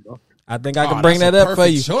Anthem, bro. I think I can Oh, bring that's that a up for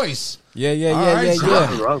perfect you. Choice. Yeah. All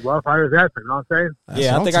right, Rough Riders Anthem, you know what I'm saying? That's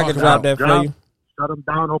Yeah, I what think I'm I can talking drop about. that for Drop. you. Shut them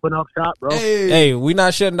down, open up shop, bro. Hey, we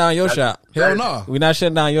not shutting down your shop. Hell no. We not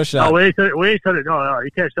shutting down your shop. No, we ain't shut it. No,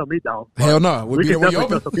 you can't shut me down. Hell no. We'll We be can there when you definitely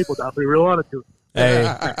open. shut some people down if we really wanted to.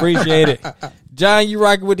 Hey, appreciate it. John, you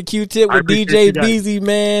rocking with the Q-Tip I with appreciate DJ you guys. Beezy,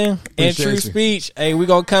 man. And Appreciate True you. Speech. Hey, we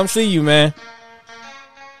gonna come see you, man.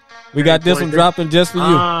 We got this one 26. dropping just for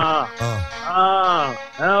you.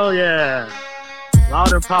 Hell yeah.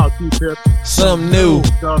 Loud and proud, Q-Tip. Something new.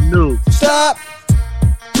 Some new. Stop.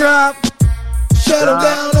 Drop. Shut them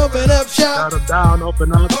Stop. down. Open up shop. Shut them down,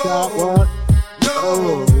 open up shop. What?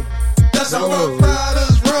 Oh, That's how No. Rough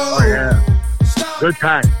Riders roll. oh yeah. Good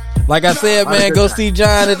time. Like I said, man, go see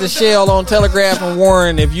John at the Shell on Telegraph and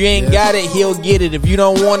Warren. If you ain't got it, he'll get it. If you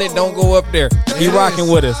don't want it, don't go up there. He rocking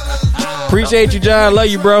with us. Appreciate you, John. Love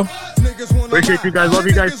you, bro. Appreciate you guys. Love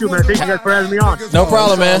you guys too, man. Thank you guys for having me on. No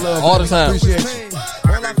problem, man. All the time. Appreciate you.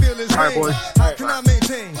 All I feel is All right, pain. boys. How can I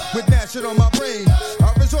maintain with that shit on my brain?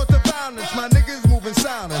 I resort to violence. My niggas moving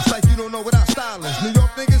silence like you don't know what our style is. New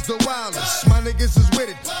York niggas the wildest. My niggas is with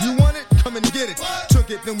it. You want it? Come and get it.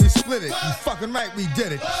 Took it, then we split it. You fucking right, we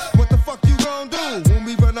did it. What the fuck you gon' do when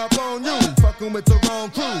we run up on you? Fucking with the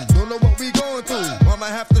wrong crew. Don't know what we going through. I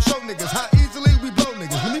might have to show niggas how easily we blow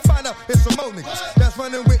niggas. Let me find out it's some more niggas that's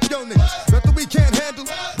running with yo niggas. Nothing we can't handle.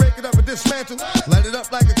 Break it up and dismantle. Light it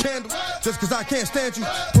up like a candle. Just cause I can't stand you.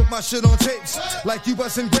 Put my shit on tapes like you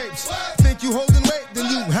busting grapes. Think you holding weight, then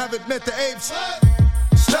you haven't met the apes.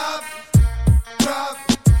 Stop, drop,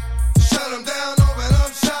 shut them down, open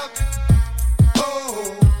up shop.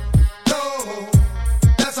 Oh, no,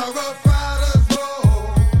 that's how Rough Riders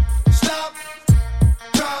roll. Stop,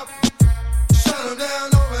 drop, shut them down,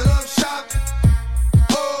 open up shop.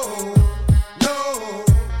 Oh, no,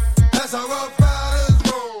 that's how Rough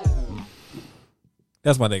Riders roll.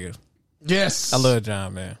 That's my nigga. Yes. I love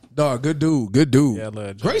John, man. Dog, good dude. Good dude. Yeah, I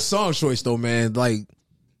love John. Great song choice though, man. Like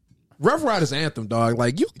Rough Riders Anthem, dog.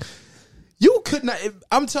 Like you could not.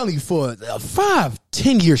 I'm telling you, for a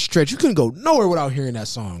 5-10 year stretch, you couldn't go nowhere without hearing that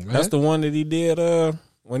song, man. That's the one that he did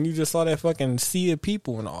when you just saw that fucking sea of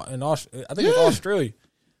people in I think it was Yeah. Australia.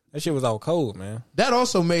 That shit was out cold, man. That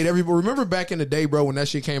also made everybody remember back in the day, bro, when that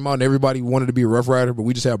shit came out and everybody wanted to be a Rough Rider, but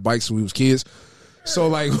we just had bikes when we was kids. So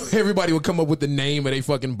like everybody would come up with the name of their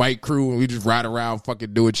fucking bike crew and we just ride around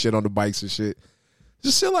fucking doing shit on the bikes and shit.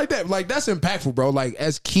 Just shit like that. Like that's impactful, bro. Like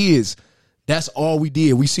as kids, that's all we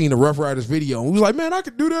did. We seen the Rough Riders video and we was like, man, I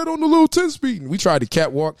could do that on the little 10-speed. And we tried to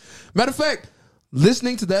catwalk. Matter of fact,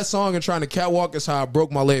 listening to that song and trying to catwalk is how I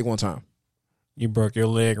broke my leg one time. You broke your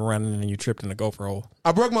leg running and you tripped in the gopher hole.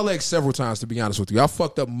 I broke my leg several times, to be honest with you. I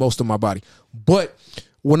fucked up most of my body. But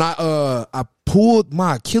when I pulled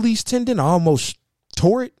my Achilles tendon, I almost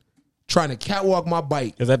tore it trying to catwalk my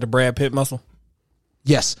bike. Is that the Brad Pitt muscle?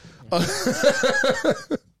 Yes.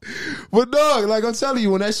 But dog, like I'm telling you,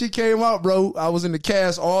 when that shit came out, bro, I was in the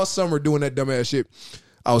cast all summer doing that dumbass shit.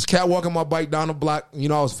 I was catwalking my bike down the block. You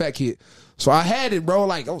know, I was a fat kid. So I had it, bro.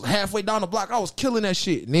 Like, I was halfway down the block. I was killing that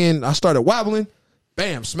shit. And then I started wobbling.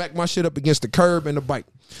 Bam, smacked my shit up against the curb and the bike.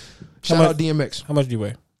 Shout out DMX. How much do you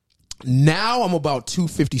weigh? Now I'm about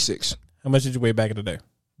 256. How much did you weigh back in the day?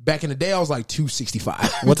 Back in the day, I was like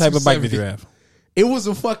 265. What type of bike did you have? It was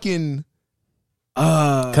a fucking...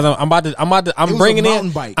 Because I'm was bringing a in,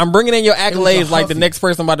 mountain bike. I'm bringing in your accolades like the Huffy. next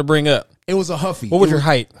person I'm about to bring up. It was a Huffy. What was your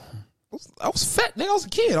height? I was fat, nigga. I was a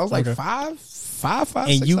kid. I was like Okay. 5'5",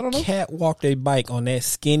 And 6", you I don't know. catwalked a bike on that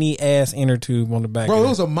skinny ass inner tube on the back. Bro, of it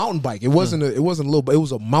was a mountain bike. It wasn't a little bike. It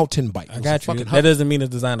was a mountain bike. It I was got a you. fucking That Huffy. doesn't mean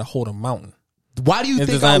it's designed to hold a mountain. Why do you It's think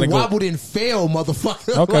I designed to go- wobbled and fell,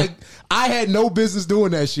 motherfucker? Okay. Like, I had no business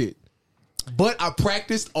doing that shit. But I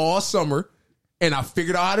practiced all summer, and I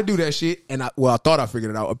figured out how to do that shit. And I thought I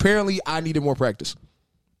figured it out. Apparently, I needed more practice.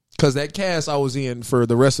 Because that cast I was in for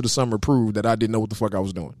the rest of the summer proved that I didn't know what the fuck I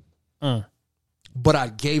was doing. But I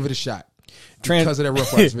gave it a shot. Because of that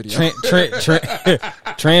Rough Riders video.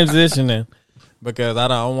 Transitioning. Because I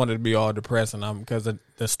don't want it to be all depressing. Because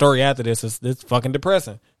the story after this is it's fucking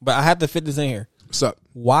depressing. But I have to fit this in here. What's up?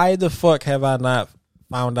 Why the fuck have I not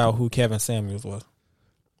found out who Kevin Samuels was?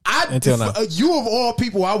 Until now. You of all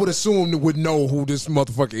people, I would assume would know who this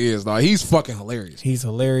motherfucker is. Dog. He's fucking hilarious. He's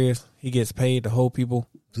hilarious. He gets paid to hold people.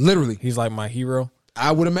 Literally. He's like my hero.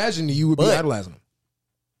 I would imagine you would be But- idolizing him.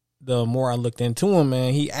 The more I looked into him,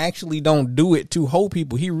 man, he actually don't do it to hold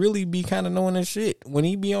people. He really be kind of knowing his shit. When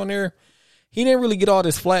he be on there, he didn't really get all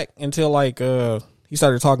this flack until like he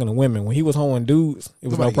started talking to women. When he was holding dudes, it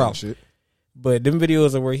was Nobody no problem. shit. But them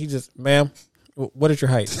videos are where he just, ma'am, what is your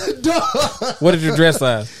height? What is your dress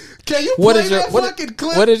size? Can you What play is your that fucking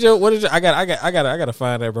clip? What is your I gotta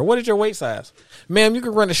find that, bro. What is your weight size? Ma'am, you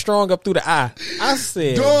can run it strong up through the eye. I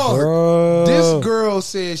said, Dog, bro. this girl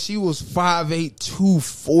said she was 5'8",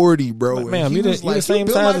 240, bro. Like, And ma'am, he you the was like, same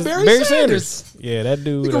built size like as Barry Barry Sanders. Sanders. Yeah, that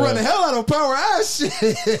dude. You can run the hell out of power ass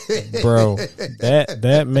shit. Bro,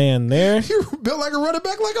 that man there. He built like a running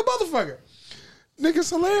back like a motherfucker. Nigga's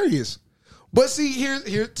hilarious. But see,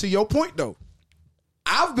 here to your point though.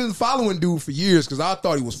 I've been following dude for years because I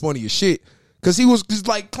thought he was funny as shit. Because he was just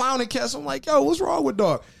like clowning cats. I'm like, yo, what's wrong with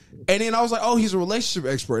dog? And then I was like, oh, he's a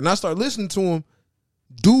relationship expert. And I started listening to him.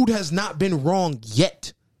 Dude has not been wrong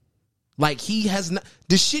yet. Like, he has not.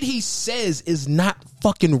 The shit he says is not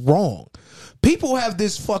fucking wrong. People have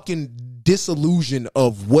this fucking disillusion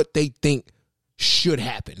of what they think should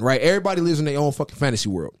happen, right? Everybody lives in their own fucking fantasy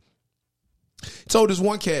world. So this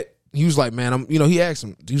one cat, he was like, man, he asked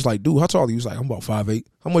him, he was like, dude, how tall are you? He was like, I'm about 5'8".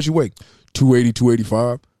 How much you weigh? 280,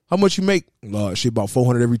 285. How much you make? Shit, about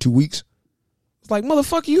 400 every 2 weeks. It's like,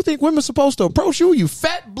 motherfucker, you think women supposed to approach you? You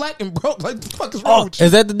fat, black, and broke. Like, the fuck is wrong with you?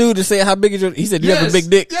 Is that the dude that said how big is your? He said you have a Yes, big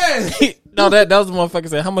dick. yeah. No, that was the motherfucker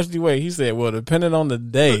said how much do you weigh? He said, well, depending on the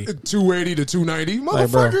day. 280 to 290. Like,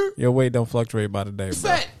 Motherfucker, bro, your weight don't fluctuate by the day, bro.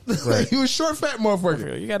 fat. Right. You a short, fat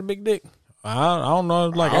motherfucker. You got a big dick. I don't know,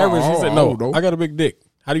 like I average. He said, don't no, know. I got a big dick.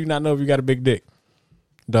 How do you not know if you got a big dick?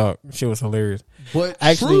 Dog, shit was hilarious. But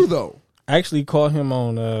Actually- true, though. I actually caught him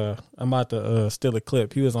on, I'm about to steal a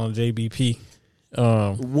clip. He was on JBP.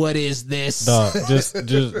 What is this? Dog, just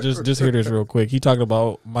hear this real quick. He talked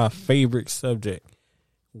about my favorite subject,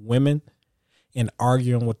 women, and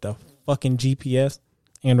arguing with the fucking GPS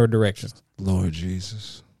and or directions. Lord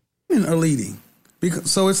Jesus. Women are leading.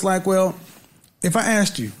 So it's like, well, if I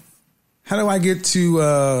asked you, how do I get to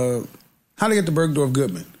Bergdorf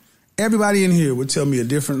Goodman? Everybody in here would tell me a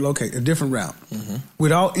different location, a different route. Mm-hmm.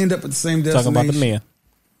 We'd all end up at the same destination. Talking about the men.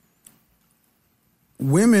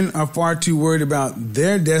 Women are far too worried about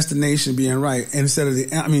their destination being right instead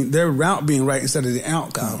of their route being right instead of the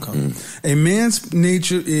outcome. Mm-hmm. A man's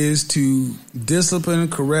nature is to discipline,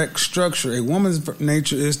 correct, structure. A woman's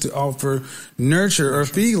nature is to offer nurture or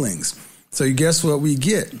feelings. So guess what we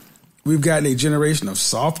get? We've got a generation of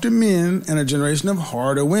softer men and a generation of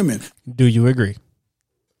harder women. Do you agree?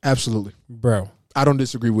 Absolutely. Bro, I don't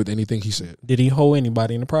disagree with anything he said. did he hold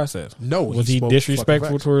anybody in the process? No. Was he spoke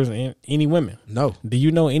disrespectful fucking facts. towards any women? No. Do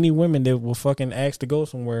you know any women that will fucking ask to go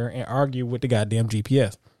somewhere and argue with the goddamn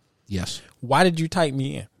GPS? Yes. Why did you type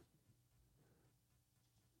me in?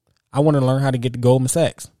 I want to learn how to get to Goldman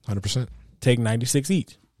Sachs. 100%. Take 96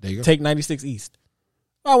 east. There you go. Take 96 east.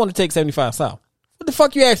 I want to take 75 south. What the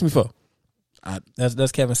fuck you asked me for?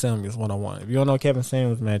 That's Kevin Samuels 101. If you don't know Kevin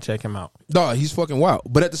Samuels, man, check him out. No, he's fucking wild.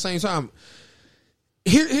 But at the same time,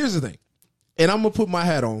 here's the thing. And I'm gonna put my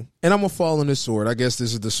hat on, and I'm gonna fall on this sword. I guess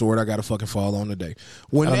this is the sword I gotta fucking fall on today.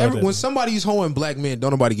 When somebody's hoeing black men,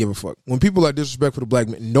 don't nobody give a fuck. When people are disrespectful to black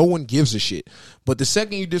men, no one gives a shit. But the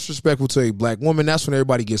second you disrespectful to a black woman, that's when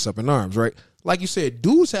everybody gets up in arms, right? Like you said,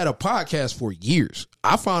 dudes had a podcast for years.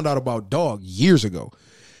 I found out about Dog years ago,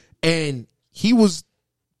 and he was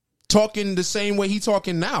talking the same way he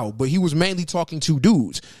talking now, but he was mainly talking to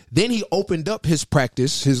dudes. Then he opened up his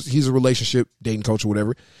practice, he's a relationship, dating coach or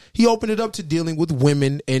whatever. He opened it up to dealing with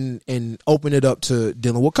women and opened it up to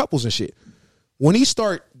dealing with couples and shit. When he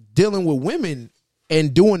started dealing with women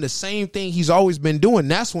and doing the same thing he's always been doing,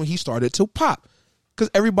 that's when he started to pop. Because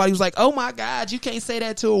everybody was like, oh my God, you can't say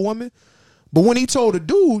that to a woman. But when he told a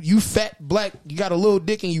dude, you fat black, you got a little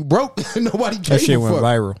dick and you broke, nobody gave a fuck. That shit went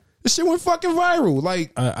viral. This shit went fucking viral.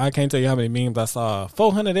 Like I can't tell you how many memes I saw.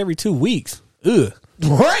 400 every 2 weeks. Ugh.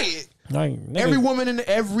 Right. Like, every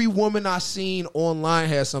woman I seen online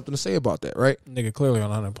has something to say about that, right? Nigga clearly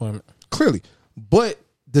on unemployment. Clearly. But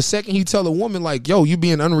the second he tell a woman like, yo, you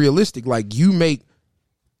being unrealistic, like you make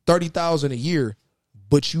 $30,000 a year,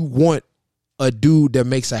 but you want a dude that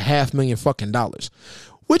makes $500,000 fucking dollars.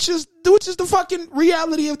 Which is the fucking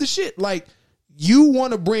reality of the shit. Like, you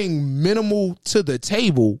want to bring minimal to the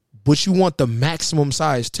table, but you want the maximum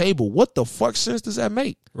size table. What the fuck sense does that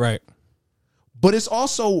make? Right. But it's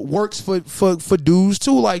also works for dudes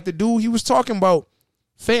too. Like the dude he was talking about,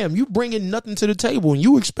 fam, you bringing nothing to the table and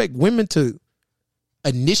you expect women to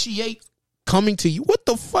initiate coming to you. What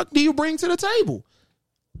the fuck do you bring to the table?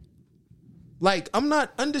 Like, I'm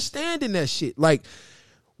not understanding that shit. Like,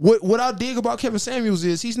 what I dig about Kevin Samuels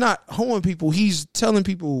is he's not hoeing people. He's telling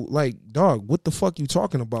people, like, dog, what the fuck you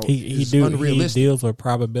talking about? He deals with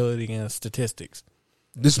probability and statistics.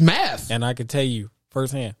 This math. And I can tell you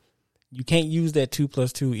firsthand, you can't use that 2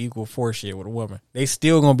 + 2 = 4 shit with a woman. They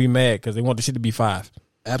still gonna be mad because they want the shit to be 5.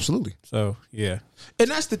 Absolutely. So, yeah. And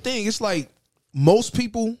that's the thing. It's like most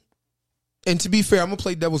people, and to be fair, I'm gonna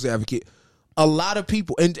play devil's advocate. A lot of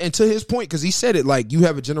people, and to his point, because he said it, like, you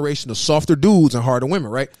have a generation of softer dudes and harder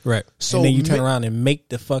women, right? Right. So and then you turn around and make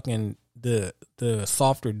the fucking the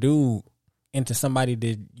softer dude into somebody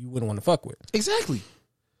that you wouldn't want to fuck with. Exactly.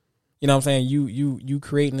 You know what I'm saying? You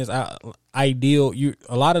creating this ideal.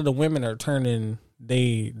 A lot of the women are turning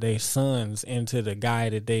they sons into the guy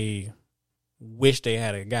that they wish they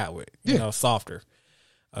had a guy with. You know, softer.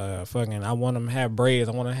 Fucking, I want him to have braids.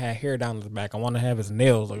 I want to have hair down his back. I want to have his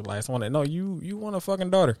nails look like. You want a fucking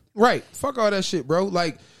daughter. Right. Fuck all that shit, bro.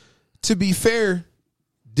 Like, to be fair,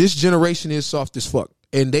 this generation is soft as fuck.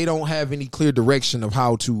 And they don't have any clear direction of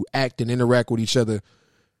how to act and interact with each other.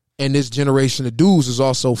 And this generation of dudes is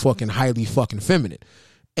also fucking highly fucking feminine.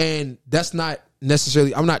 And that's not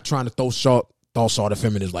necessarily, I'm not trying to throw salt at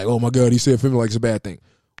feminists like, oh my God, he said feminine like it's a bad thing.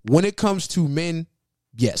 When it comes to men,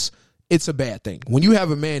 yes, it's a bad thing. When you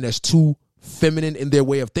have a man that's too feminine in their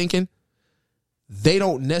way of thinking, they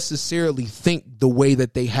don't necessarily think the way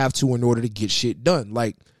that they have to in order to get shit done.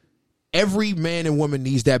 Like, every man and woman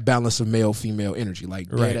needs that balance of male-female energy. Like,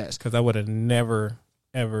 dead ass. Because I would have never,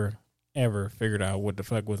 ever figured out what the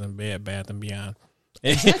fuck was in bed, Bath and Beyond.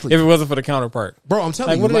 Exactly. If it wasn't for the counterpart. Bro, I'm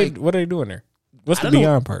telling you. What are they doing there? What's the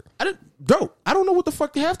Beyond part? I don't know what the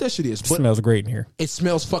fuck the half that shit is. But it smells great in here. It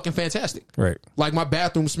smells fucking fantastic. Right. Like, my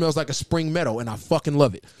bathroom smells like a spring meadow, and I fucking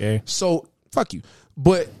love it. Okay. So, fuck you.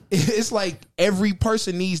 But it's like every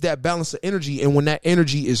person needs that balance of energy, and when that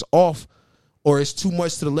energy is off or it's too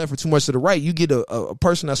much to the left or too much to the right, you get a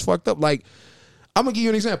person that's fucked up. Like, I'm going to give you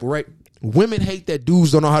an example, right? Women hate that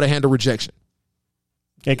dudes don't know how to handle rejection.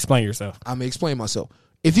 Explain yourself. I'm going to explain myself.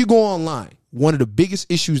 If you go online, one of the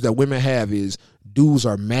biggest issues that women have is dudes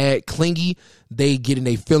are mad, clingy. They get in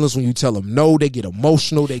their feelings when you tell them no. They get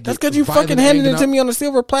emotional. That's because you fucking handed it to me on a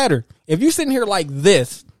silver platter. If you sitting here like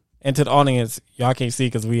this, and to the audience, y'all can't see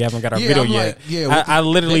because we haven't got our video yet. I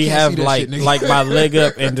literally have like my leg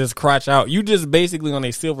up and just crotch out. You just basically on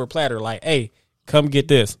a silver platter like, hey, come get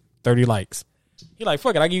this. 30 likes. He like,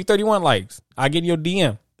 fuck it, I give you 31 likes. I get your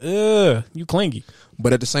DM. You clingy.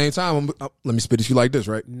 But at the same time, let me spit at you like this,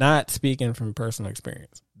 right? Not speaking from personal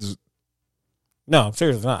experience. No,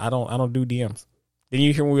 seriously, not. I don't do DMs. Didn't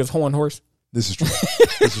you hear when we was hoeing horse? This is true.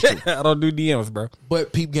 I don't do DMs, bro.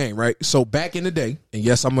 But peep game, right? So back in the day, and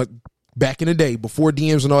yes, back in the day, before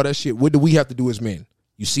DMs and all that shit, what do we have to do as men?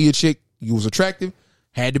 You see a chick, you was attractive,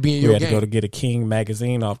 had to be in your game. We had to go to get a King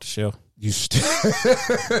magazine off the shelf. You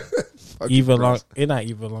not Eva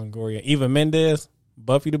Longoria. Eva Mendes,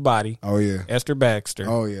 Buffy the Body. Oh, yeah. Esther Baxter.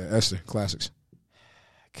 Oh, yeah. Esther. Classics.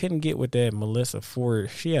 couldn't get with that Melissa Ford.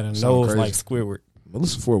 She had a Sound nose crazy. like Squidward.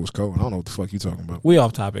 Melissa Ford was cold. I don't know what the fuck you talking about. We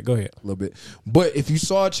off topic. Go ahead. A little bit. But if you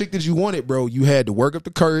saw a chick that you wanted, bro, you had to work up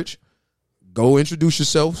the courage, go introduce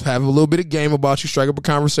yourself, have a little bit of game about you, strike up a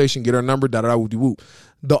conversation, get her number, da-da-da, whoop-de-whoop.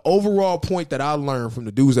 The overall point that I learned from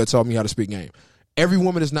the dudes that taught me how to speak game, every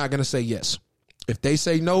woman is not going to say yes. If they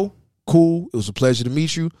say no, cool, it was a pleasure to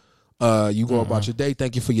meet you. You go about your day,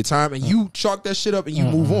 thank you for your time, and you chalk that shit up and you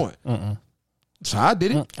move on. So I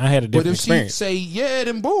did it. I had a different But if experience. she say yeah,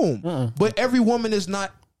 then boom. But every woman is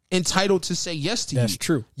not entitled to say yes to you. That's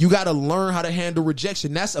true. You got to learn how to handle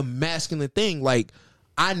rejection. That's a masculine thing. Like,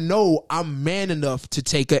 I know I'm man enough to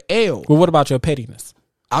take a L. Well, what about your pettiness?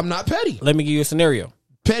 I'm not petty. Let me give you a scenario.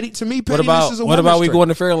 Petty to me, What pettiness is a about we woman's go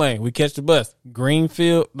into Fairlane? We catch the bus, Grand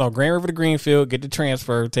River to Greenfield, get the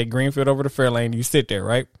transfer, take Greenfield over to Fairlane. You sit there,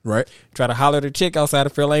 right? Right. Try to holler at the chick outside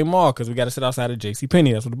of Fairlane Mall because we got to sit outside of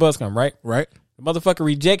JCPenney. That's where the bus come, right? Right. The motherfucker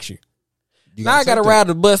rejects you. You Now I got to take that. ride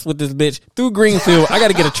the bus with this bitch through Greenfield. I got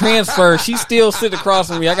to get a transfer. She still sitting across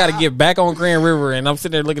from me. I got to get back on Grand River, and I'm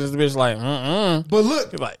sitting there looking at this bitch like, But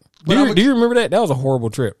look, Like, But do you remember that? That was a horrible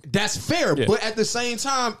trip. that's fair. Yeah. But at the same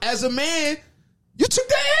time, as a man, you took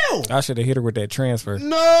the L. I should have hit her with that transfer.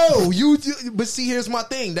 No, but see, here's my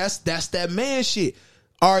thing. That's that man shit.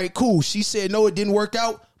 All right, cool. She said no, it didn't work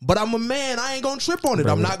out. But I'm a man. I ain't gonna trip on it.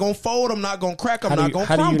 Bro, I'm not gonna fold. I'm not gonna crack. I'm How not gonna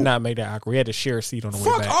do crumble. you not make that awkward? We had to share a seat on the way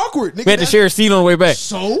Fuck back. awkward, nigga. We had to share a seat on the way back.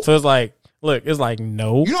 So it's like, look, it's like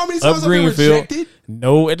no. You know how many up times I've been Greenfield, rejected?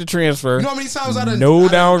 No at the transfer. You know how many times I done no I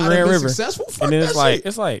down done Grand been River. successful? Fuck And then that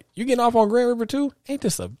it's shit. like you getting off on Grand River too? Ain't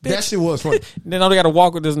this a bitch? That shit was funny. And then all they got to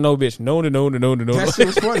walk with this no bitch. No. That shit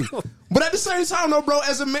was funny. But at the same time, though, bro,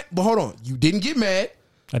 as a man, but hold on, you didn't get mad.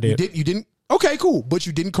 I did. You didn't. Okay, cool. But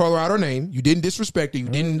you didn't call her out her name. You didn't disrespect her. You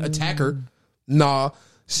didn't attack her. Nah,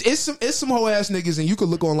 it's some whole ass niggas, and you could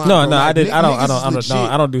look online. No, bro, I like, did. I niggas don't. is No,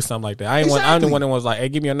 legit. I don't do something like that. I'm the Exactly. one that was like, "Hey,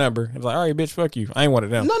 give me your number." It's like, "All right, bitch, fuck you." I ain't one of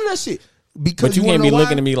them. None of that shit. Because But you wanna can't be know why?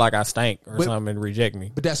 looking at me like I stank or But- something and reject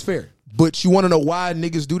me. But that's fair. But you want to know why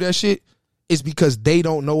niggas do that shit? It's because they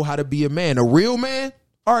don't know how to be a man. A real man.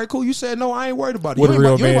 All right, cool. You said no. I ain't worried about it. What a real you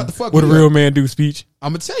ain't man? about to fuck What a me real up. man do? Speech.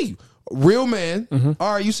 I'm gonna tell you, real man.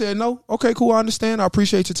 All right, you said no. Okay, cool. I understand. I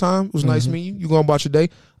appreciate your time. It was nice meeting you. You going about your day.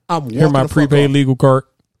 I'm Here walking my the fuck prepaid off. legal card.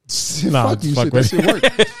 Nah, Fuck you, fuck shit. with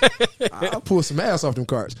That shit work. I'll pull some ass off them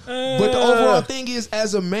cards. But the overall thing is,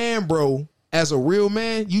 as a man, bro, as a real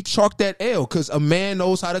man, you chalk that L because a man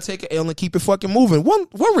knows how to take an L and keep it fucking moving. One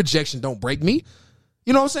rejection don't break me.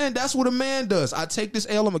 You know what I'm saying? That's what a man does. I take this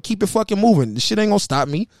L, I'm gonna keep it fucking moving. This shit ain't gonna stop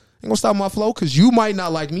me. Ain't gonna stop my flow because you might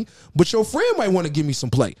not like me, but your friend might want to give me some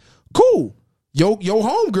play. Cool. Yo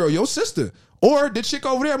homegirl, your sister. Or the chick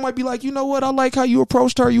over there might be like, you know what? I like how you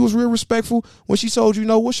approached her. You was real respectful when she told you,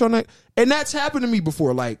 what's your name? And that's happened to me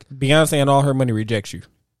before. Like, Beyonce and all her money rejects you.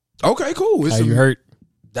 okay, cool. Are you hurt?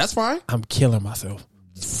 That's fine. I'm killing myself.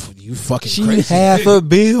 You fucking She crazy. half a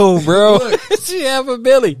bill, bro. Look. She half a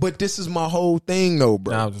billy. But this is my whole thing, though,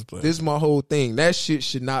 bro. Nah, I'm just playing. This is my whole thing. That shit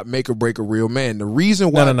should not make or break a real man. The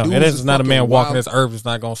reason why No. dudes It is not a fucking man walking wild- this earth is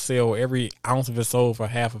not gonna sell every ounce of his soul for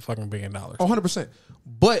half a fucking $1 billion. 100%.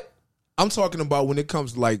 But I'm talking about when it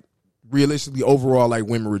comes to like realistically overall like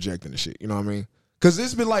women rejecting the shit. You know what I mean? Because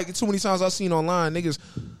it's been like too many times I've seen online niggas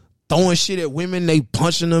throwing shit at women, they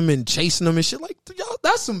punching them and chasing them and shit. Like, y'all,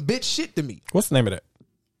 that's some bitch shit to me. What's the name of that?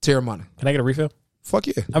 Terramana. Can I get a refill? Fuck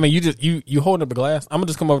yeah. I mean, you holding up a glass. I'm gonna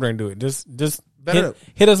just come over there and do it. Just Better.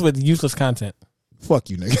 hit us with useless content. Fuck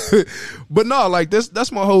you, nigga. But no, like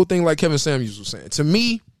that's my whole thing. Like Kevin Samuels was saying, to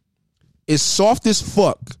me, it's soft as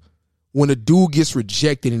fuck when a dude gets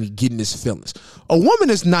rejected and he getting his feelings. A woman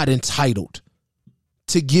is not entitled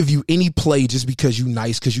to give you any play just because you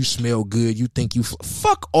nice, because you smell good, you think you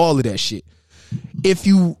fuck all of that shit. If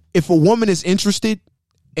a woman is interested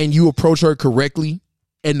and you approach her correctly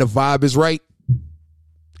and the vibe is right,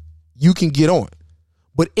 you can get on.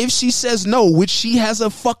 But if she says no, which she has a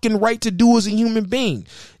fucking right to do as a human being,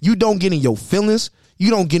 you don't get in your feelings, you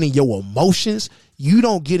don't get in your emotions, you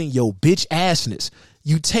don't get in your bitch assness.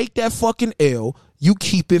 You take that fucking L, you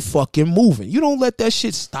keep it fucking moving. You don't let that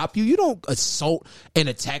shit stop you. You don't assault and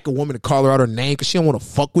attack a woman and call her out her name because she don't want to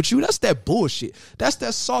fuck with you. That's that bullshit. That's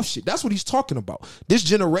that soft shit. That's what he's talking about. This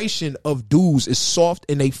generation of dudes is soft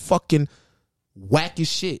and they fucking whack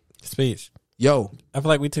as shit. Speech. Yo, I feel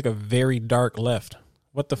like we took a very dark left.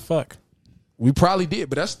 What the fuck? we probably did,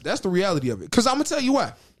 but that's the reality of it. Because I'm going to tell you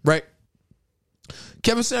why, right?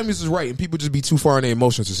 Kevin Samuels is right, and people just be too far in their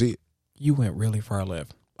emotions to see it. You went really far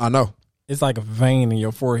left. I know. It's like a vein in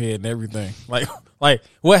your forehead and everything. Like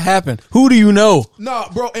what happened? Who do you know? No,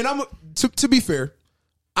 bro, and I'm to be fair,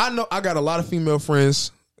 I know I got a lot of female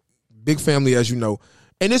friends, big family, as you know,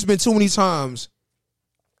 And it's been too many times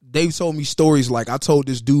they've told me stories like I told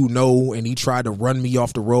this dude no, and he tried to run me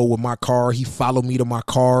off the road with my car. He followed me to my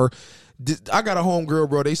car. I got a homegirl,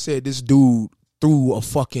 bro. They said this dude threw a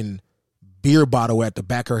fucking beer bottle at the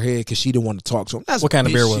back of her head because she didn't want to talk to him. That's What kind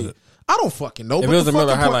of bitch beer shit. was it? I don't fucking know. If but it was the a Miller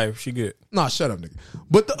fucking High point- Life, she good. Nah, shut up, nigga.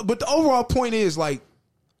 But the overall point is, like,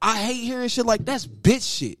 I hate hearing shit like that's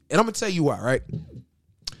bitch shit. And I'm gonna tell you why, right?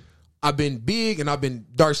 I've been big and I've been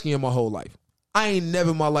dark skinned my whole life. I ain't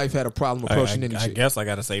never in my life had a problem approaching any I shit. guess I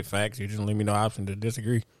gotta say facts. You just leave me no option to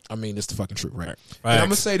disagree. I mean, it's the fucking truth, right? Facts. And I'm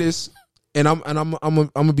gonna say this, and I'm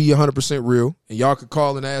gonna be 100% real, and y'all could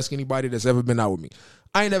call and ask anybody that's ever been out with me.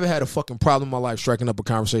 I ain't never had a fucking problem in my life striking up a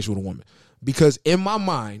conversation with a woman, because in my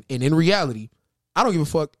mind and in reality, I don't give a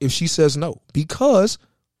fuck if she says no, because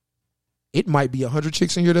it might be 100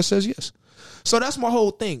 chicks in here that says yes. So that's my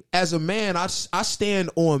whole thing. As a man, I stand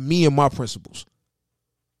on me and my principles.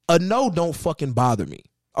 A no don't fucking bother me.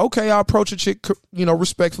 Okay, I approach a chick,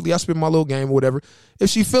 respectfully. I spin my little game or whatever. If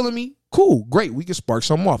she feeling me, cool, great. We can spark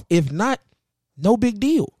something off. If not, no big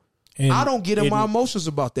deal. And I don't get in my emotions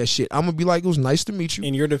about that shit. I'm going to be like, it was nice to meet you.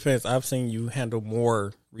 In your defense, I've seen you handle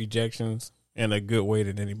more rejections in a good way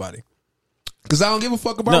than anybody. Because I don't give a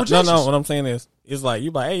fuck about rejections. No. What I'm saying is, it's like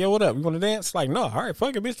you like, hey, yo, what up? You want to dance? It's like, no, all right,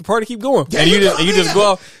 fuck it, bitch. The party keep going, Yeah, and you you just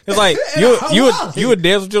go off. It's like And you would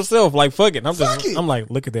dance with yourself, like fuck it. Fuck it. I'm like,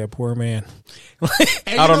 look at that poor man And out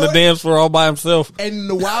you on know the what? dance floor all by himself. And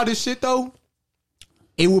the wildest shit, though,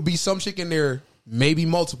 it will be some chick in there, maybe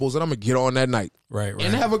multiples, that I'm going to get on that night. Right.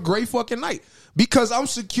 And have a great fucking night. Because I'm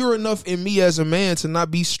secure enough in me as a man to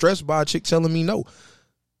not be stressed by a chick telling me no.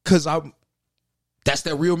 Because that's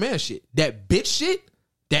that real man shit. That bitch shit,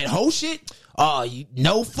 that hoe shit.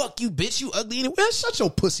 Oh, fuck you, bitch, you ugly anyway. Shut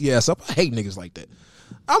your pussy ass up. I hate niggas like that.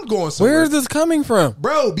 I'm going somewhere. Where is this coming from,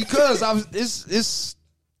 Bro, because I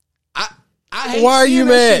hate Why are seeing you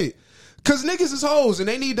that mad? shit. Cause niggas is hoes and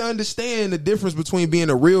they need to understand the difference between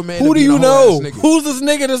being a real man Who and do being you a hoe-ass know? nigga. Who's this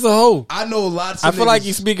nigga that's a hoe? I know lots I of feel niggas. like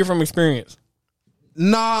you speaking from experience.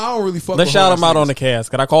 Nah, I don't really fuck Let's with shout hoe-ass him out niggas. on the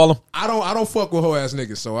cast. Can I call him? I don't fuck with hoe ass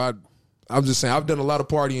niggas, so I'm just saying I've done a lot of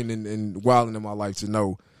partying and wilding in my life to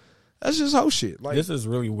know that's just hoe shit. Like, This is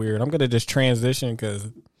really weird. I'm gonna just transition because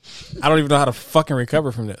I don't even know how to fucking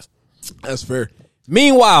recover from this. that's fair.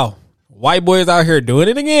 Meanwhile, white boys out here doing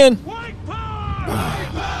it again.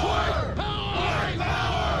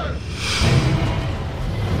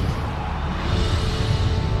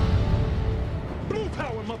 Blue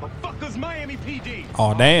power, motherfuckers, Miami PD.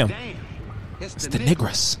 Oh damn. It's the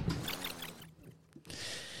niggas.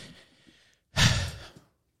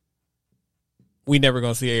 We never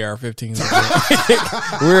gonna see AR-15s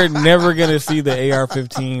again. We're never gonna see the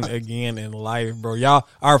AR-15 again in life, bro. Y'all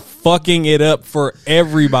are fucking it up for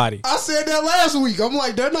everybody. I said that last week. I'm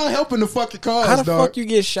like, they're not helping the fucking cause, How the dog. fuck you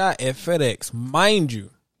get shot at FedEx? Mind you.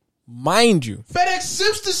 FedEx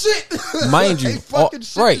ships the shit. Mind you, They fucking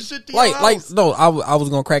ship right? the shit to your house. No, I was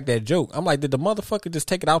gonna crack that joke. I'm like, did the motherfucker just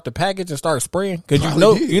take it out the package and start spraying? Because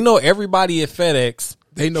Probably did. you know everybody at FedEx.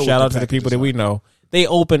 They know Shout what out the to the people packages that we know. They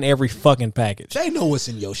open every fucking package. They know what's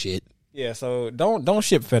in your shit. Yeah, so don't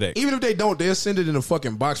ship FedEx. Even if they don't, they'll send it in a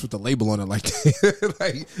fucking box with the label on it. Like,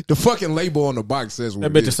 like the fucking label on the box says what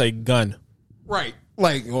That it bitch is. just say gun. Right.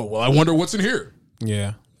 Like, oh, well, I wonder what's in here.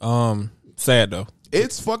 Yeah. Sad though.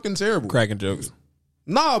 It's fucking terrible. Cracking jokes.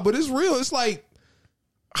 Nah, but it's real. It's like,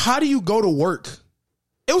 how do you go to work?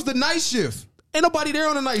 It was the night shift. Ain't nobody there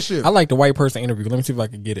on the night shift. I like the white person interview. Let me see if I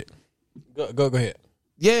can get it. Go ahead.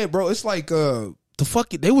 Yeah, bro. It's like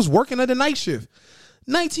they was working at the night shift.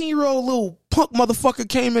 19-year-old little punk motherfucker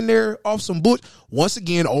came in there off some bush. Once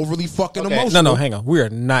again, overly fucking emotional. No, hang on. We are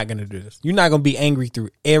not gonna do this. You're not gonna be angry through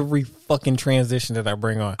every fucking transition that I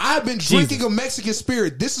bring on. I've been drinking a Mexican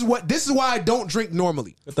spirit. This is why I don't drink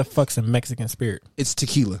normally. What the fuck's a Mexican spirit? It's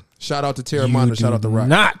tequila. Shout out to Terramana. Shout out to Rock.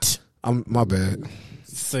 Not My bad.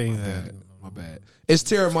 say that. My bad. It's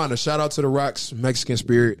Terramana. Shout out to the Rocks. Mexican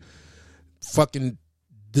spirit. Fucking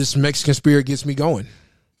this Mexican spirit gets me going.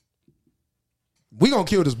 We gonna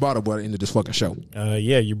kill this bottle by the end of this fucking show.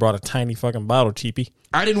 Yeah, you brought a tiny fucking bottle, cheapy.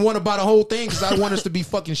 I didn't want to buy the whole thing because I want us to be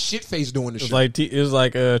fucking shit faced doing this It's shit.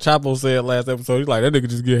 like Chapo said last episode. He's like, that nigga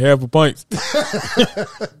just get half a pint.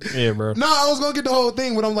 Yeah, bro. No, I was gonna get the whole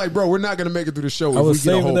thing, but I'm like, bro, we're not gonna make it through the show I if we was get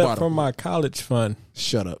a saving whole that bottle. from my college fund.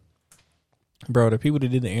 Shut up. Bro, the people that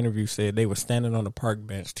did the interview said they were standing on the park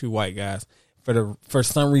bench, two white guys. For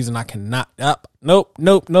some reason, I cannot. Nope.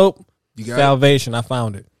 You got Salvation, I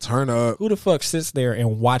found it. Turn up. Who the fuck sits there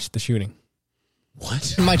and watch the shooting?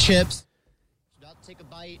 What? My chips. About to take a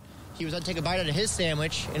bite. He was about to take a bite out of his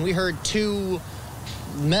sandwich, and we heard two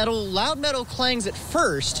loud metal clangs at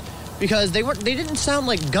first, because they didn't sound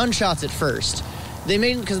like gunshots at first. They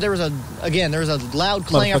made because there was a loud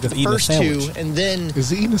clang after the first two, and then Is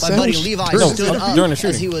he eating a my sandwich? buddy Levi No, stood up during the shooting.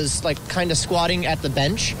 as he was like kind of squatting at the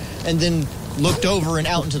bench, and then looked over and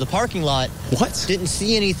out into the parking lot. What? Didn't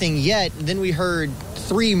see anything yet. And then we heard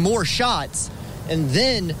 3 more shots, and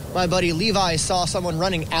then my buddy Levi saw someone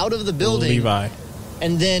running out of the building. Levi.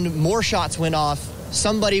 And then more shots went off.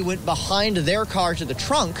 Somebody went behind their car to the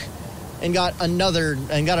trunk and got another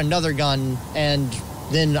gun, and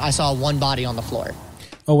then I saw one body on the floor.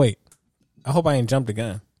 Oh wait, I hope I ain't jumped the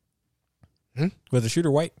gun. Was the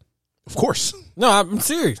shooter white? Of course. No, I'm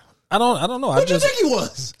serious. I don't know. What do you think he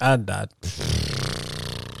was? I died.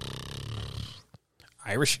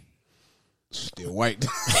 Irish. Still white.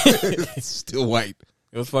 Still white.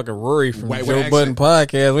 It was fucking Rory from White Joe with Budden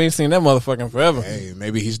podcast. We ain't seen that motherfucking forever. Hey,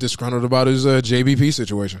 maybe he's disgruntled about his JBP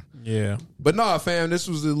situation. Yeah. But nah, fam, this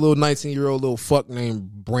was a little 19-year-old little fuck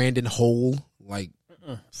named Brandon Hole. Like,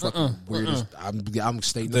 fucking weirdest. I'm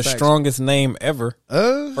stating The facts. strongest name ever.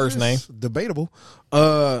 First name. It's debatable.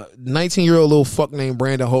 19-year-old little fuck named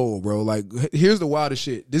Brandon Hole, bro. Like, here's the wildest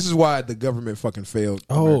shit. This is why the government fucking failed.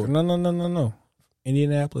 Oh, America. no.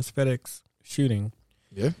 Indianapolis FedEx shooting.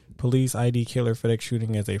 Yeah. Police ID killer FedEx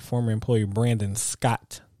shooting as a former employee, Brandon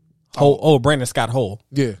Scott. Brandon Scott Hole.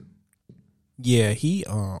 Yeah. Yeah, he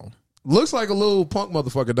Looks like a little punk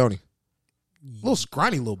motherfucker, don't he? Little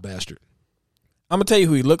scrawny little bastard. I'm gonna tell you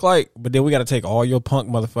who he looked like, but then we got to take all your punk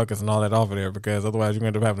motherfuckers and all that off of there because otherwise you're gonna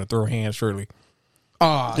end up having to throw hands shortly.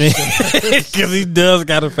 Ah, Because he does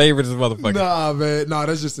got to favorite this motherfucker. nah, man. Nah,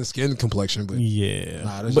 that's just the skin complexion. But Yeah,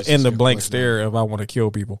 Nah, that's but just in the a blank complexion. stare of I want to kill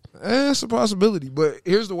people. it's a possibility. But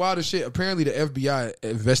here's the wildest shit. Apparently, the FBI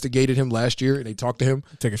investigated him last year and they talked to him.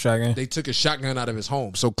 Take a shotgun. They took a shotgun out of his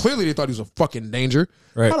home. So clearly they thought he was a fucking danger.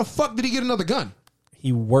 Right. How the fuck did he get another gun?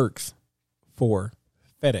 He works for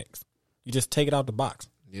FedEx. You just take it out the box.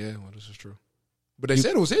 Yeah, well, this is true. But they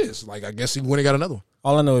said it was his. Like, I guess he went and got another one.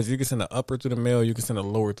 All I know is you can send an upper through the mail, you can send a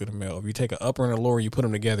lower through the mail. If you take an upper and a lower, you put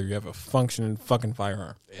them together, you have a functioning fucking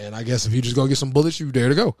firearm. And I guess if you just go get some bullets, you there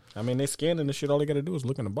to go. I mean, they scanning the shit. All they got to do is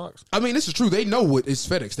look in the box. I mean, this is true. They know what it's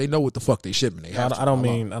FedEx. They know what the fuck they shipping. They have I don't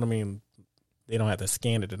mean they don't have to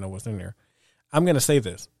scan it to know what's in there. I'm gonna say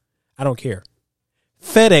this. I don't care.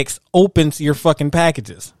 FedEx opens your fucking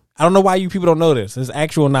packages. I don't know why you people don't know this. It's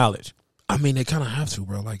actual knowledge. I mean, they kind of have to,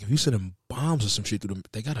 bro. Like, if you send them bombs or some shit through them,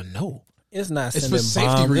 they gotta know. It's not It's sending for safety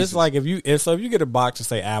bombs. reasons. It's like if you get a box to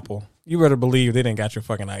say Apple, you better believe they didn't got your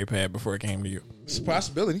fucking iPad before it came to you. It's a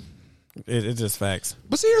possibility. It's just facts.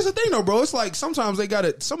 But see, here's the thing, though, bro. It's like sometimes they got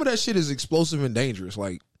it. Some of that shit is explosive and dangerous.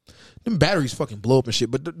 Like, them batteries fucking blow up and shit.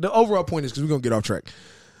 But the overall point is, because we're gonna get off track.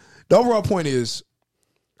 The overall point is,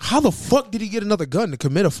 how the fuck did he get another gun to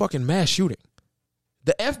commit a fucking mass shooting?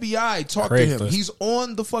 The FBI talked to him. Craigslist. He's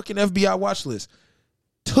on the fucking FBI watch list.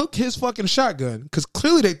 Took his fucking shotgun because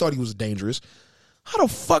clearly they thought he was dangerous. How the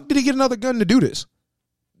fuck did he get another gun to do this?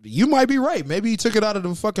 You might be right. Maybe he took it out of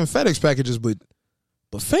the fucking FedEx packages, but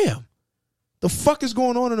fam, the fuck is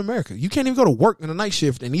going on in America? You can't even go to work in a night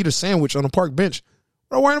shift and eat a sandwich on a park bench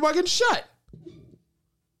without worrying about getting shot.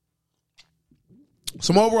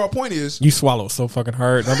 So my overall point is, You swallow so fucking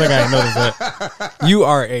hard. I think I ain't noticed that. You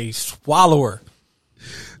are a swallower.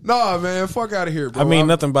 nah, man, fuck out of here, bro. I mean,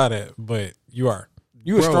 nothing by that, but you are.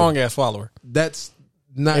 You a Bro. strong ass swallower. That's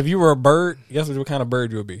not. If you were a bird, guess what kind of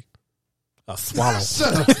bird you would be? A swallow.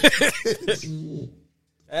 Shut up.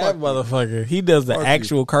 That motherfucker. He does the Fuck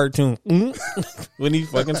actual cartoon when he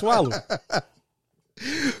fucking swallows.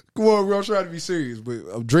 Come on, bro. I'm trying to be serious, but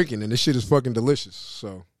I'm drinking and this shit is fucking delicious.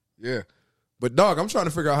 So, yeah. But, dog, I'm trying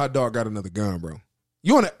to figure out how dog got another gun, bro.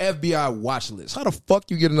 You on an FBI watch list. How the fuck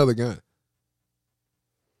you get another gun?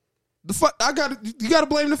 The fuck? You got to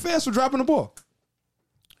blame the feds for dropping the ball.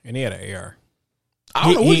 And he had an AR. I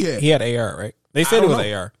don't know what he had. He had AR, right? They said I it don't was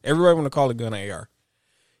know. AR. Everybody want to call a gun an AR.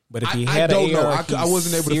 But if he I had don't an know. AR, I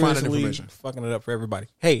wasn't able to find that seriously information. fucking it up for everybody.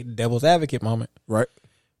 Hey, devil's advocate moment. Right?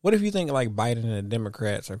 What if you think like Biden and the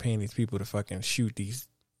Democrats are paying these people to fucking shoot these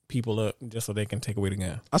people up just so they can take away the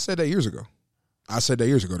gun? I said that years ago.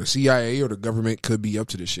 The CIA or the government could be up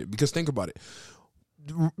to this shit. Because think about it.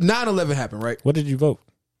 9/11 happened, right? What did you vote?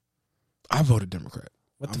 I voted Democrat.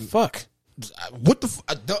 What the fuck?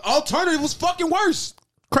 The alternative was fucking worse.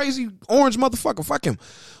 Crazy orange motherfucker. Fuck him.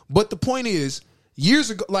 But the point is, years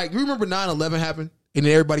ago, like, you remember 9/11 happened? And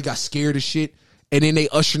then everybody got scared as shit. And then they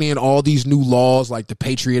ushered in all these new laws like the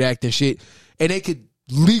Patriot Act and shit. And they could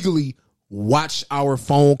legally watch our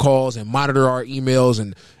phone calls and monitor our emails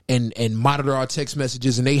and monitor our text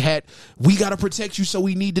messages. And we got to protect you, so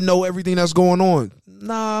we need to know everything that's going on.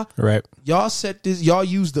 Nah. Right. Y'all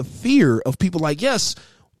used the fear of people like, yes,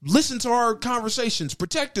 Listen to our conversations.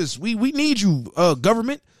 Protect us. We need you,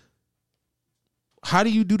 government. How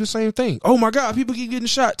do you do the same thing? Oh my God, people keep getting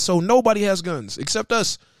shot, so nobody has guns except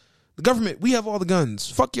us. The government, we have all the guns.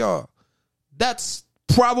 Fuck y'all. That's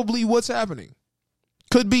probably what's happening.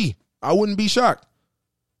 Could be. I wouldn't be shocked.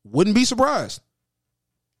 Wouldn't be surprised.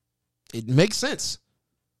 It makes sense.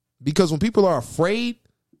 Because when people are afraid,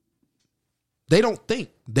 they don't think.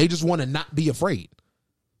 They just want to not be afraid.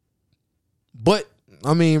 But,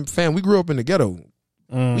 I mean, fam, we grew up in the ghetto.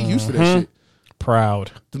 We used to that shit.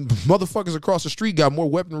 Proud. The motherfuckers across the street got more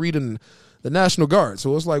weaponry than the National Guard.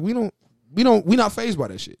 So it's like we not fazed by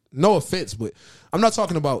that shit. No offense, but I'm not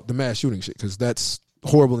talking about the mass shooting shit because that's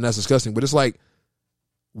horrible and that's disgusting. But it's like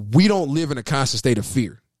we don't live in a constant state of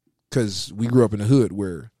fear because we grew up in the hood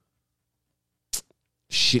where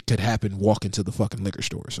shit could happen walking to the fucking liquor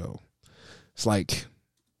store. So it's like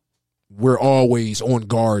we're always on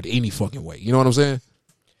guard any fucking way. You know what I'm saying?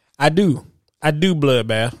 I do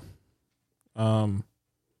bloodbath.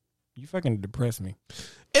 You fucking depress me.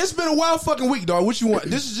 It's been a wild fucking week, dog. What you want?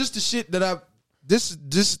 This is just the shit that I'm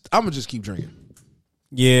gonna just keep drinking.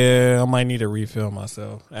 Yeah, I might need to refill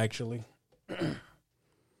myself, actually.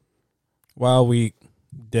 Wild week,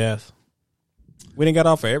 death. We didn't got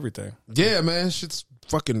off for everything. Yeah, man. Shit's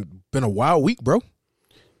fucking been a wild week, bro.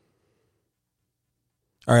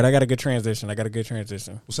 All right, I got a good transition.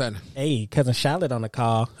 What's happening? Hey, cousin Charlotte on the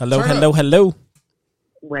call. Hello.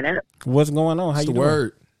 What up? What's going on? How What's you the doing?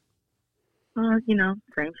 word?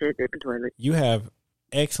 Same shit, different toilet. You have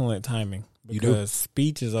excellent timing You do? because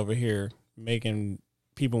speech is over here making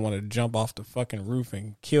people want to jump off the fucking roof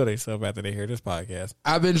and kill themselves after they hear this podcast.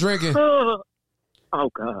 I've been drinking. Oh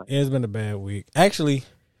God. It's been a bad week. Actually,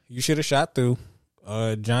 you should have shot through.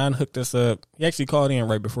 John hooked us up. He actually called in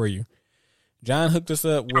right before you. John hooked us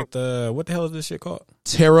up with what the hell is this shit called?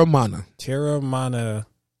 Terramana. Terramana,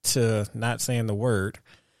 to not saying the word.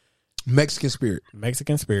 Mexican Spirit.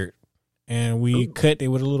 And we cut it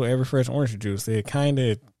with a little Everfresh orange juice. It kind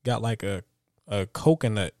of got like a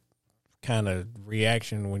coconut kind of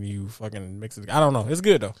reaction when you fucking mix it. I don't know. It's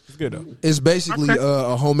good though. It's basically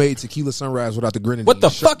a homemade tequila sunrise without the grenadine. What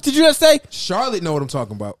the fuck did you just say? Charlotte know what I'm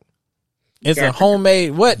talking about. It's a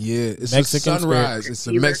homemade what? Yeah, it's Mexican a sunrise. Spirit. It's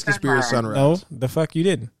a Mexican Spirit sunrise. No, the fuck you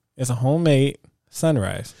didn't. It's a homemade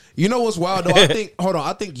sunrise. You know what's wild though?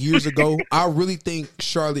 I think years ago, I really think,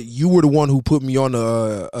 Charlotte, you were the one who put me on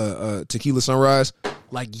the tequila sunrise.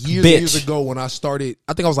 Like years ago when I started,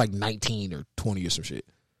 I think I was like 19 or 20 or some shit.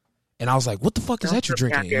 And I was like, what the fuck is that you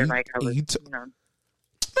drinking? Man, we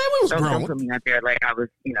was grown. Don't put me out there like I was,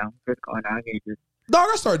 just going out here just. Dog,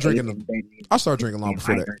 I started drinking long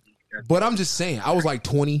before that. But I'm just saying, I was like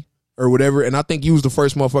 20 or whatever, and I think you was the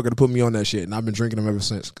first motherfucker to put me on that shit, and I've been drinking them ever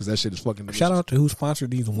since because that shit is fucking delicious. Shout out to who sponsored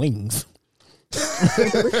these wings.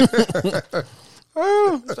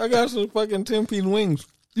 I got some fucking 10-piece wings.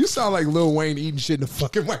 You sound like Lil Wayne eating shit in the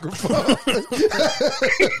fucking microphone.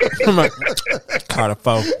 Carter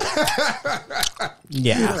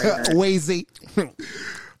Yeah. Wazy.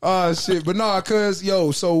 Shit. But nah, cuz,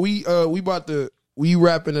 so we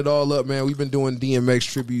wrapping it all up, man. We've been doing DMX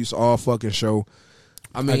tributes all fucking show.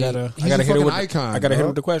 I mean, I gotta hit hit with icon. I gotta hit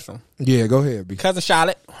with the question. Yeah, go ahead, B. Cousin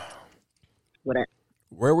Charlotte. What up?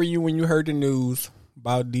 Where were you when you heard the news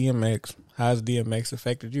about DMX? How's DMX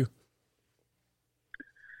affected you?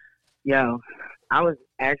 Yo, I was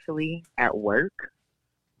actually at work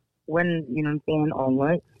when, on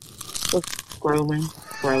lunch, was scrolling,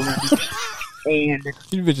 and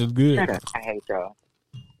you bitch is good. Shut up, I hate y'all.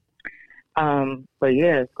 But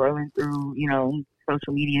yeah, scrolling through,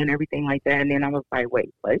 social media and everything like that, and then I was like,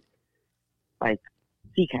 wait, what? Like,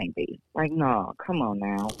 he can't be. Like, no, come on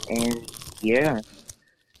now. And yeah,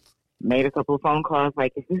 made a couple of phone calls,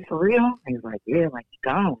 like, is this for real? And he's like, yeah, like, he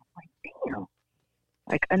gone. I'm like, damn.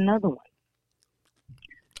 Like, another one.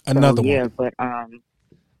 Yeah, but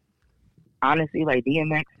honestly, like,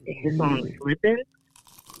 DMX, his song Slippin',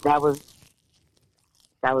 that was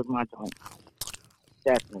my joint.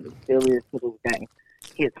 Definitely. Still is to this day.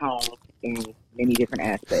 His home in many different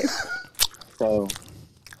aspects. So,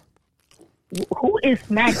 who is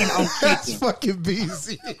smacking on chicken? That's fucking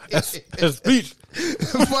BZ. That's speech.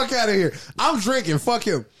 Fuck out of here. I'm drinking. Fuck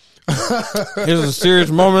him. It's a serious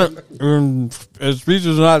moment, and his speech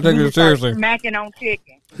is not taking it seriously. Smacking on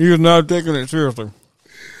chicken. He is not taking it seriously.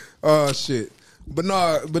 Oh shit. But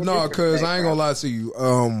nah, cuz I ain't gonna lie to you.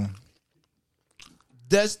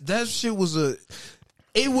 That shit was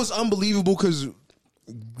it was unbelievable because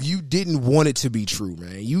you didn't want it to be true,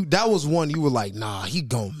 man. That was one you were like, nah, he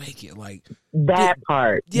gonna make it. Like that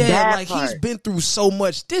part. Yeah, that like part. he's been through so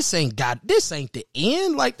much. This ain't the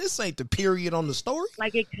end. Like this ain't the period on the story.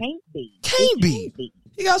 Like it can't be. Can't be.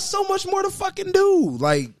 He got so much more to fucking do.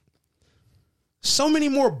 Like so many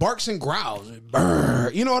more barks and growls.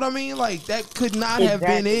 Brr, you know what I mean? Like that could not have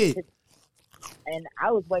been it. And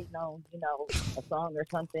I was waiting on, a song or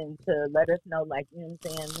something to let us know, like, you know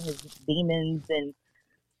what I'm saying, his demons and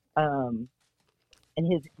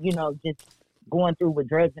his, just going through with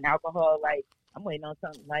drugs and alcohol. Like, I'm waiting on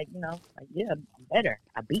something like, yeah, I'm better.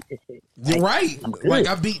 I beat this shit. Like, right. Like,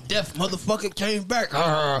 I beat death, motherfucker came back.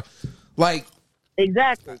 Like,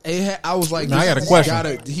 exactly. I was like, now, I got a question.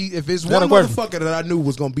 If it's one motherfucker that I knew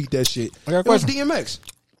was going to beat that shit, I got a it was question. DMX.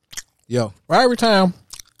 Yo. Right, every time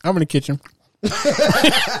I'm in the kitchen.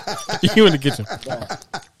 You in the kitchen.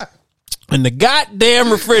 In the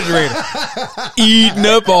goddamn refrigerator. Eating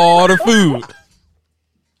up all the food.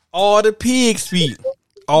 All the pig's feet.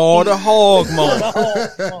 All the hog maw.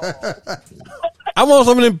 I want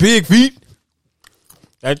some of them pig feet.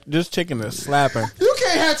 This chicken is slapping. You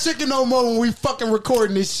can't have chicken no more when we fucking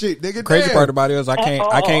recording this shit, nigga. Crazy Damn. part about it is I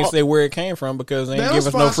can't say where it came from because they ain't give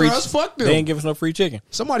us no free. They ain't give us no free chicken.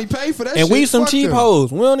 Somebody paid for that. And shit. we some Fuck cheap them.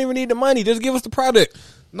 hoes. We don't even need the money. Just give us the product.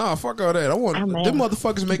 Nah, fuck all that. I want them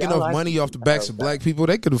motherfuckers making Y'all enough are money off the backs of black people.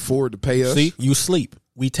 They could afford to pay us. See, you sleep.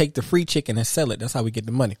 We take the free chicken and sell it. That's how we get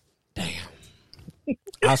the money. Damn.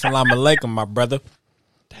 Assalamu alaikum, my brother.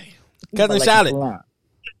 Damn. Cousin Charlotte.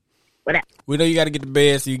 What up? We know you got to get to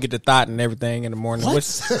bed so you get the thought and everything in the morning.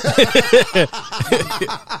 What's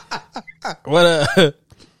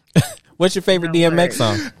your favorite DMX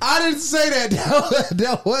song? I didn't say that.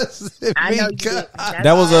 That was I know me. you did.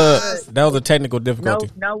 That was a technical difficulty.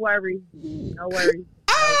 No worries. No worries.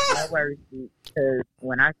 No worries. Because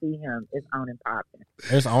when I see him, it's on and popping.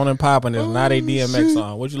 It's on and popping. It's not a DMX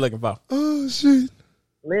song. What you looking for? Oh shit!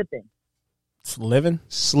 Lipping. Living?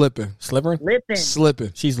 Slipping. Slippering? Lipping.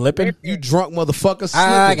 Slipping. She's lipping? You drunk motherfucker. Slipping.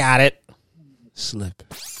 I got it. Slipping.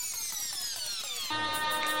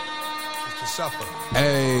 To suffer,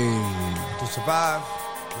 Hey. to survive,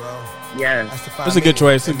 well, Yeah. that's the find It's a good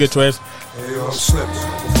choice. It's a good choice. Hey, yo, I'm slipping,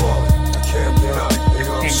 I'm falling, I can't get up. Hey,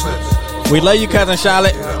 yo, I'm slipping. We love you, cousin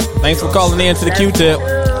Charlotte. Thanks for calling in to the Q-Tip.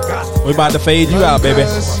 We about to fade you out, baby. My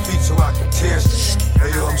feet so I can taste.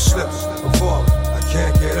 Hey, yo, I'm slipping, I'm falling, I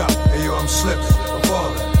can't get up. Hey, yo, I'm slipping, I'm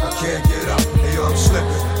falling, I can't get up. Hey, yo, I'm slipping,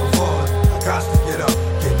 I'm falling, I got to get up.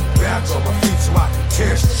 Get back on my feet so I can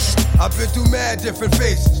taste. I've been through mad different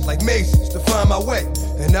phases, like mazes, to find my way.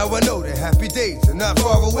 And now I know that happy days are not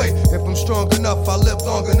far away. If I'm strong enough, I'll live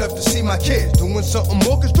long enough to see my kids doing something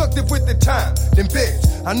more constructive with the time than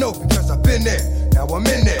biz. I know because I've been there. Now I'm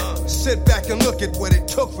in there. Sit back and look at what it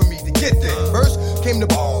took for me to get there. First came the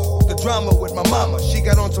drama with my mama. She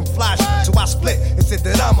got on some fly shit, so I split and said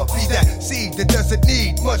that I'ma be that seed that doesn't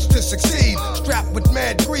need much to succeed. Strapped with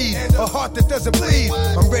mad greed, a heart that doesn't bleed.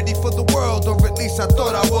 I'm ready for the world, or at least I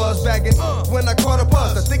thought I was. Bagging when I caught a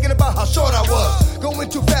buzz, I'm thinking about how short I was. Going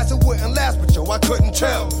too fast, it wouldn't last, but yo, I couldn't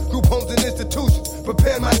tell. Group homes and institutions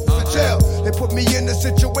prepare my for jail. They put me in a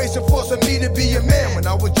situation forcing me to be a man when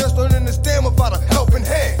I was just learning to stand without a helping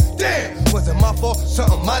hand. Damn, was it my fault?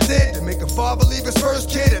 Something I did to make a father leave his first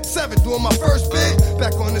kid at 7, doing my first bid.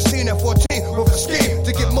 Back on the scene at 14 with a scheme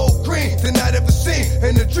to get more green than I'd ever seen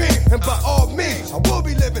in a dream. And by all means, I will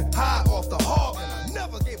be living high off the hog. And I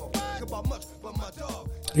never gave a fuck about much but my dog.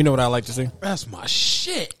 You know what I like to see? That's my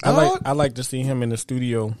shit. I like to see him in the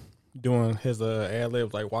studio doing his ad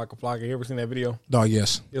libs like Waka Flocka. You ever seen that video? Dog,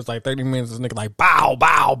 yes. It was like 30 minutes. This nigga like bow,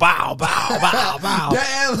 bow, bow, bow, bow, bow.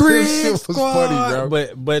 That shit was funny,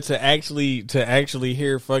 bro. But to actually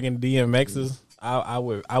hear fucking DMX's, I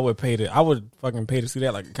would fucking pay to see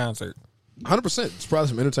that like a concert. 100%. It's probably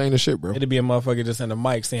some entertaining shit, bro. It'd be a motherfucker just in the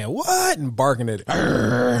mic saying what and barking at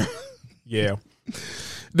it. Yeah.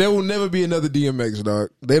 There will never be another DMX, dog.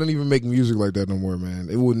 They don't even make music like that no more, man.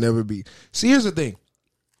 It will never be. See, here's the thing.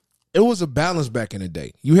 It was a balance back in the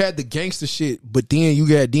day. You had the gangster shit, but then you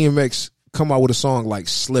got DMX come out with a song like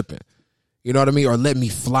Slippin'. You know what I mean? Or Let Me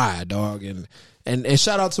Fly, dog. And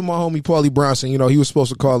shout out to my homie Paulie Bronson. You know, he was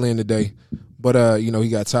supposed to call in today, but he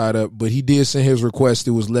got tied up. But he did send his request.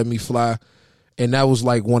 It was Let Me Fly. And that was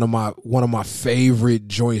like one of my favorite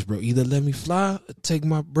joints, bro. Either let me fly or take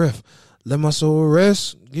my breath. Let my soul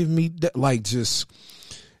rest. Give me that. Like, just.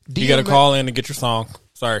 You got to call in and get your song.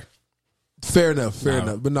 Sorry. Fair enough.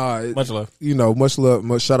 But nah. Much love. Much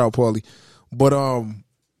love. Shout out, Paulie. But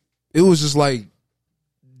it was just like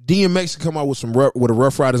DMX could come out with a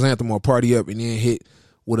Rough Riders anthem or Party Up and then hit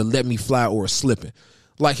with a Let Me Fly or a Slippin'.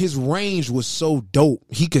 Like, his range was so dope.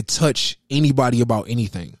 He could touch anybody about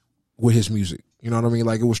anything with his music. You know what I mean?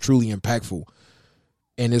 Like, it was truly impactful.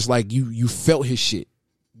 And it's like you felt his shit.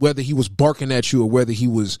 Whether he was barking at you or whether he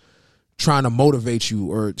was trying to motivate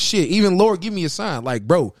you or shit. Even Lord, give me a sign. Like,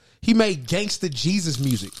 bro, he made Gangsta Jesus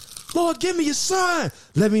music. Lord, give me a sign.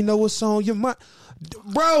 Let me know what's on your mind.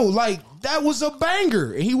 Bro, like, that was a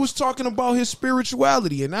banger. And he was talking about his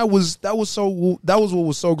spirituality. And that was what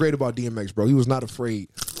was so great about DMX, bro. He was not afraid.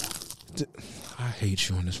 I hate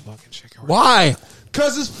you on this fucking chicken. Why?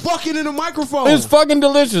 Because it's fucking in the microphone. It's fucking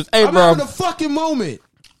delicious. Hey, I'm bro. having a fucking moment.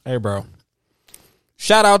 Hey, bro.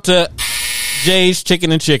 Shout out to Jay's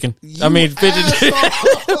Chicken and Chicken. Fish and Chicken.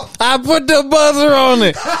 I put the buzzer on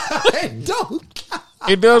it. It don't.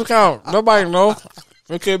 It does count. Nobody know.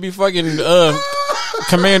 It could be fucking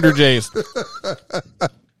Commander Jay's. Dog,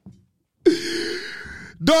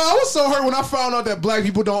 I was so hurt when I found out that black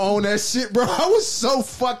people don't own that shit, bro. I was so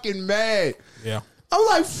fucking mad. Yeah. I'm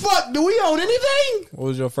like, fuck, do we own anything? What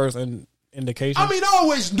was your first indication? I mean, I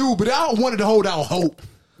always knew, but I wanted to hold out hope.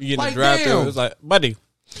 You get in like, the drive through, damn. it's like, buddy.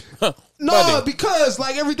 No, Buddy. because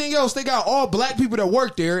like everything else, they got all black people that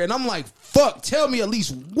work there, and I'm like, fuck, tell me at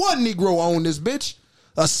least one Negro own this bitch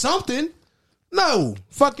or something. No,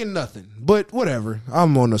 fucking nothing. But whatever,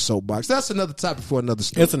 I'm on the soapbox. That's another topic for another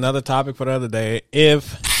story. It's another topic for the other day. If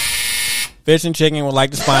Fish and Chicken would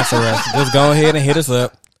like to sponsor us, just go ahead and hit us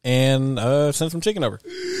up and send some chicken over.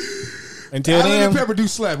 Until Lemon then, pepper do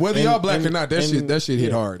slap. Whether y'all black or not, that shit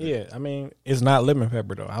hit hard. Yeah, I mean, it's not lemon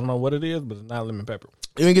pepper though. I don't know what it is, but it's not lemon pepper.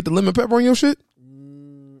 You didn't get the lemon pepper on your shit?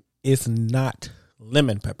 It's not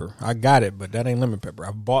lemon pepper. I got it, but that ain't lemon pepper.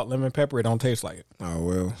 I bought lemon pepper. It don't taste like it. Oh,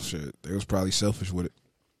 well, shit. They was probably selfish with it.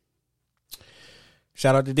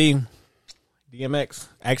 Shout out to DMX.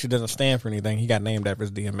 Actually doesn't stand for anything. He got named after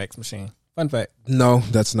his DMX machine. Fun fact. No,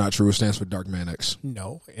 that's not true. It stands for Dark Man X.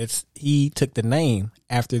 No, he took the name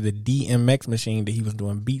after the DMX machine that he was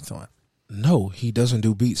doing beats on. No, he doesn't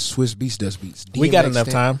do beats. Swiss Beats does beats. We got enough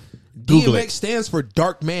time. Google DMX it. stands for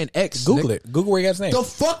Dark Man X. Google it. Google where he got his name. The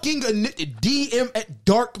fucking DMX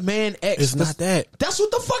Dark Man X. It's not that. That's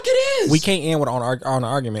what the fuck it is. We can't end with on an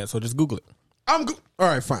argument, so just Google it. All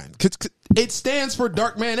right, fine. It stands for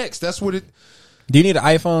Dark Man X. That's what it. Do you need an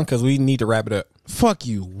iPhone? Because we need to wrap it up. Fuck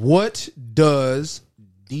you. What does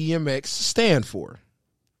DMX stand for?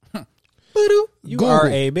 You Google. are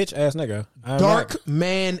a bitch ass nigga. Dark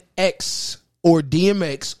Man X or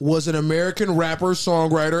DMX was an American rapper,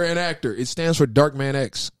 songwriter, and actor. It stands for Dark Man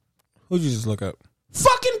X. Who'd you just look up?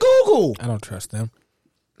 Fucking Google. I don't trust them.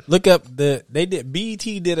 Look up BET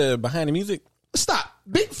did a behind the music. Stop.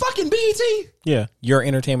 Fucking BET. Yeah, Your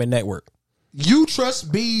Entertainment Network. You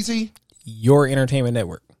trust BET? Your Entertainment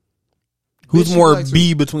Network. Who's more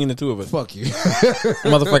B between the two of us? Fuck you.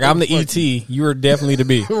 Motherfucker, I'm the ET. You are definitely the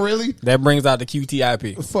B. Really? That brings out the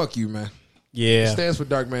QTIP. Fuck you, man. Yeah. It stands for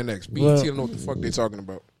Dark Man X. BET don't know what the fuck they talking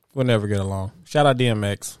about. We'll never get along. Shout out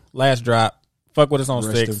DMX. Last drop. Fuck with us on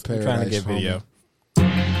Rest sticks. in We're trying to get paradise, video.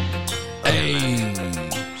 Hey.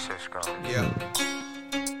 Yeah.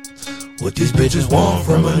 What these bitches want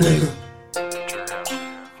from a nigga?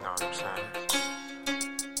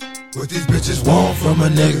 What these bitches want from a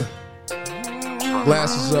nigga?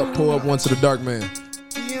 Glasses up, pull up one to the Dark Man.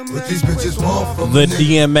 What these bitches want from The a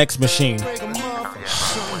nigga? DMX machine.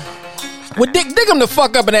 Well, dig him the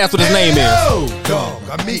fuck up and ask what his name is. Dog,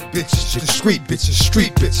 I meet bitches, discreet bitches,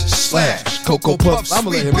 street bitches, slash Cocoa Puffs.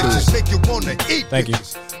 I'ma let Sweet him do bitches it. make you wanna eat Thank you.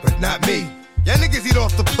 bitches, but not me. Y'all niggas eat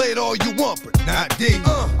off the plate all you want, but not D.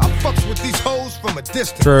 I fucks with these hoes from a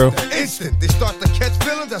distance. True. The instant they start to catch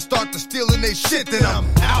feelings, I start to stealing they shit. Then I'm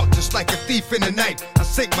out just like a thief in the night. I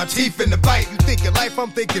sink my teeth in the bite. You thinking life,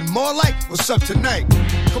 I'm thinking more like what's up tonight.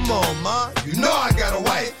 Come on, ma, you know I got a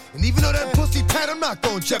wife. And even though that pussy tight, I'm not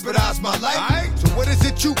gonna jeopardize my life. So what is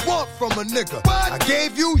it you want from a nigga? I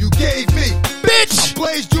gave you, you gave me. Bitch! I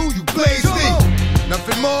blazed you, you blazed me.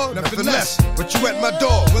 Nothing more, nothing less. But you at my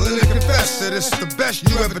door, willing to confess that it's the best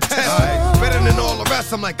you ever test. Better than all the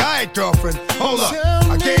rest. I'm like, alright, girlfriend, hold up.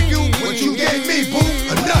 I gave you what you gave me, boo.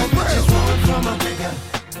 Enough.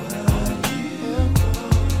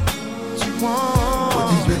 What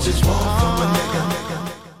these bitches want from a nigga?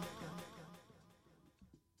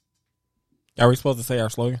 Are we supposed to say our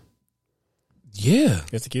slogan? Yeah.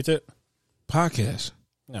 It's the Q-tip? Podcast.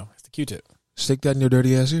 No, it's the Q-tip. Stick that in your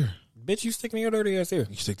dirty ass ear. Bitch, you stick me your dirty ass here.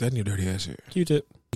 You stick that in your dirty ass ear. Q-tip.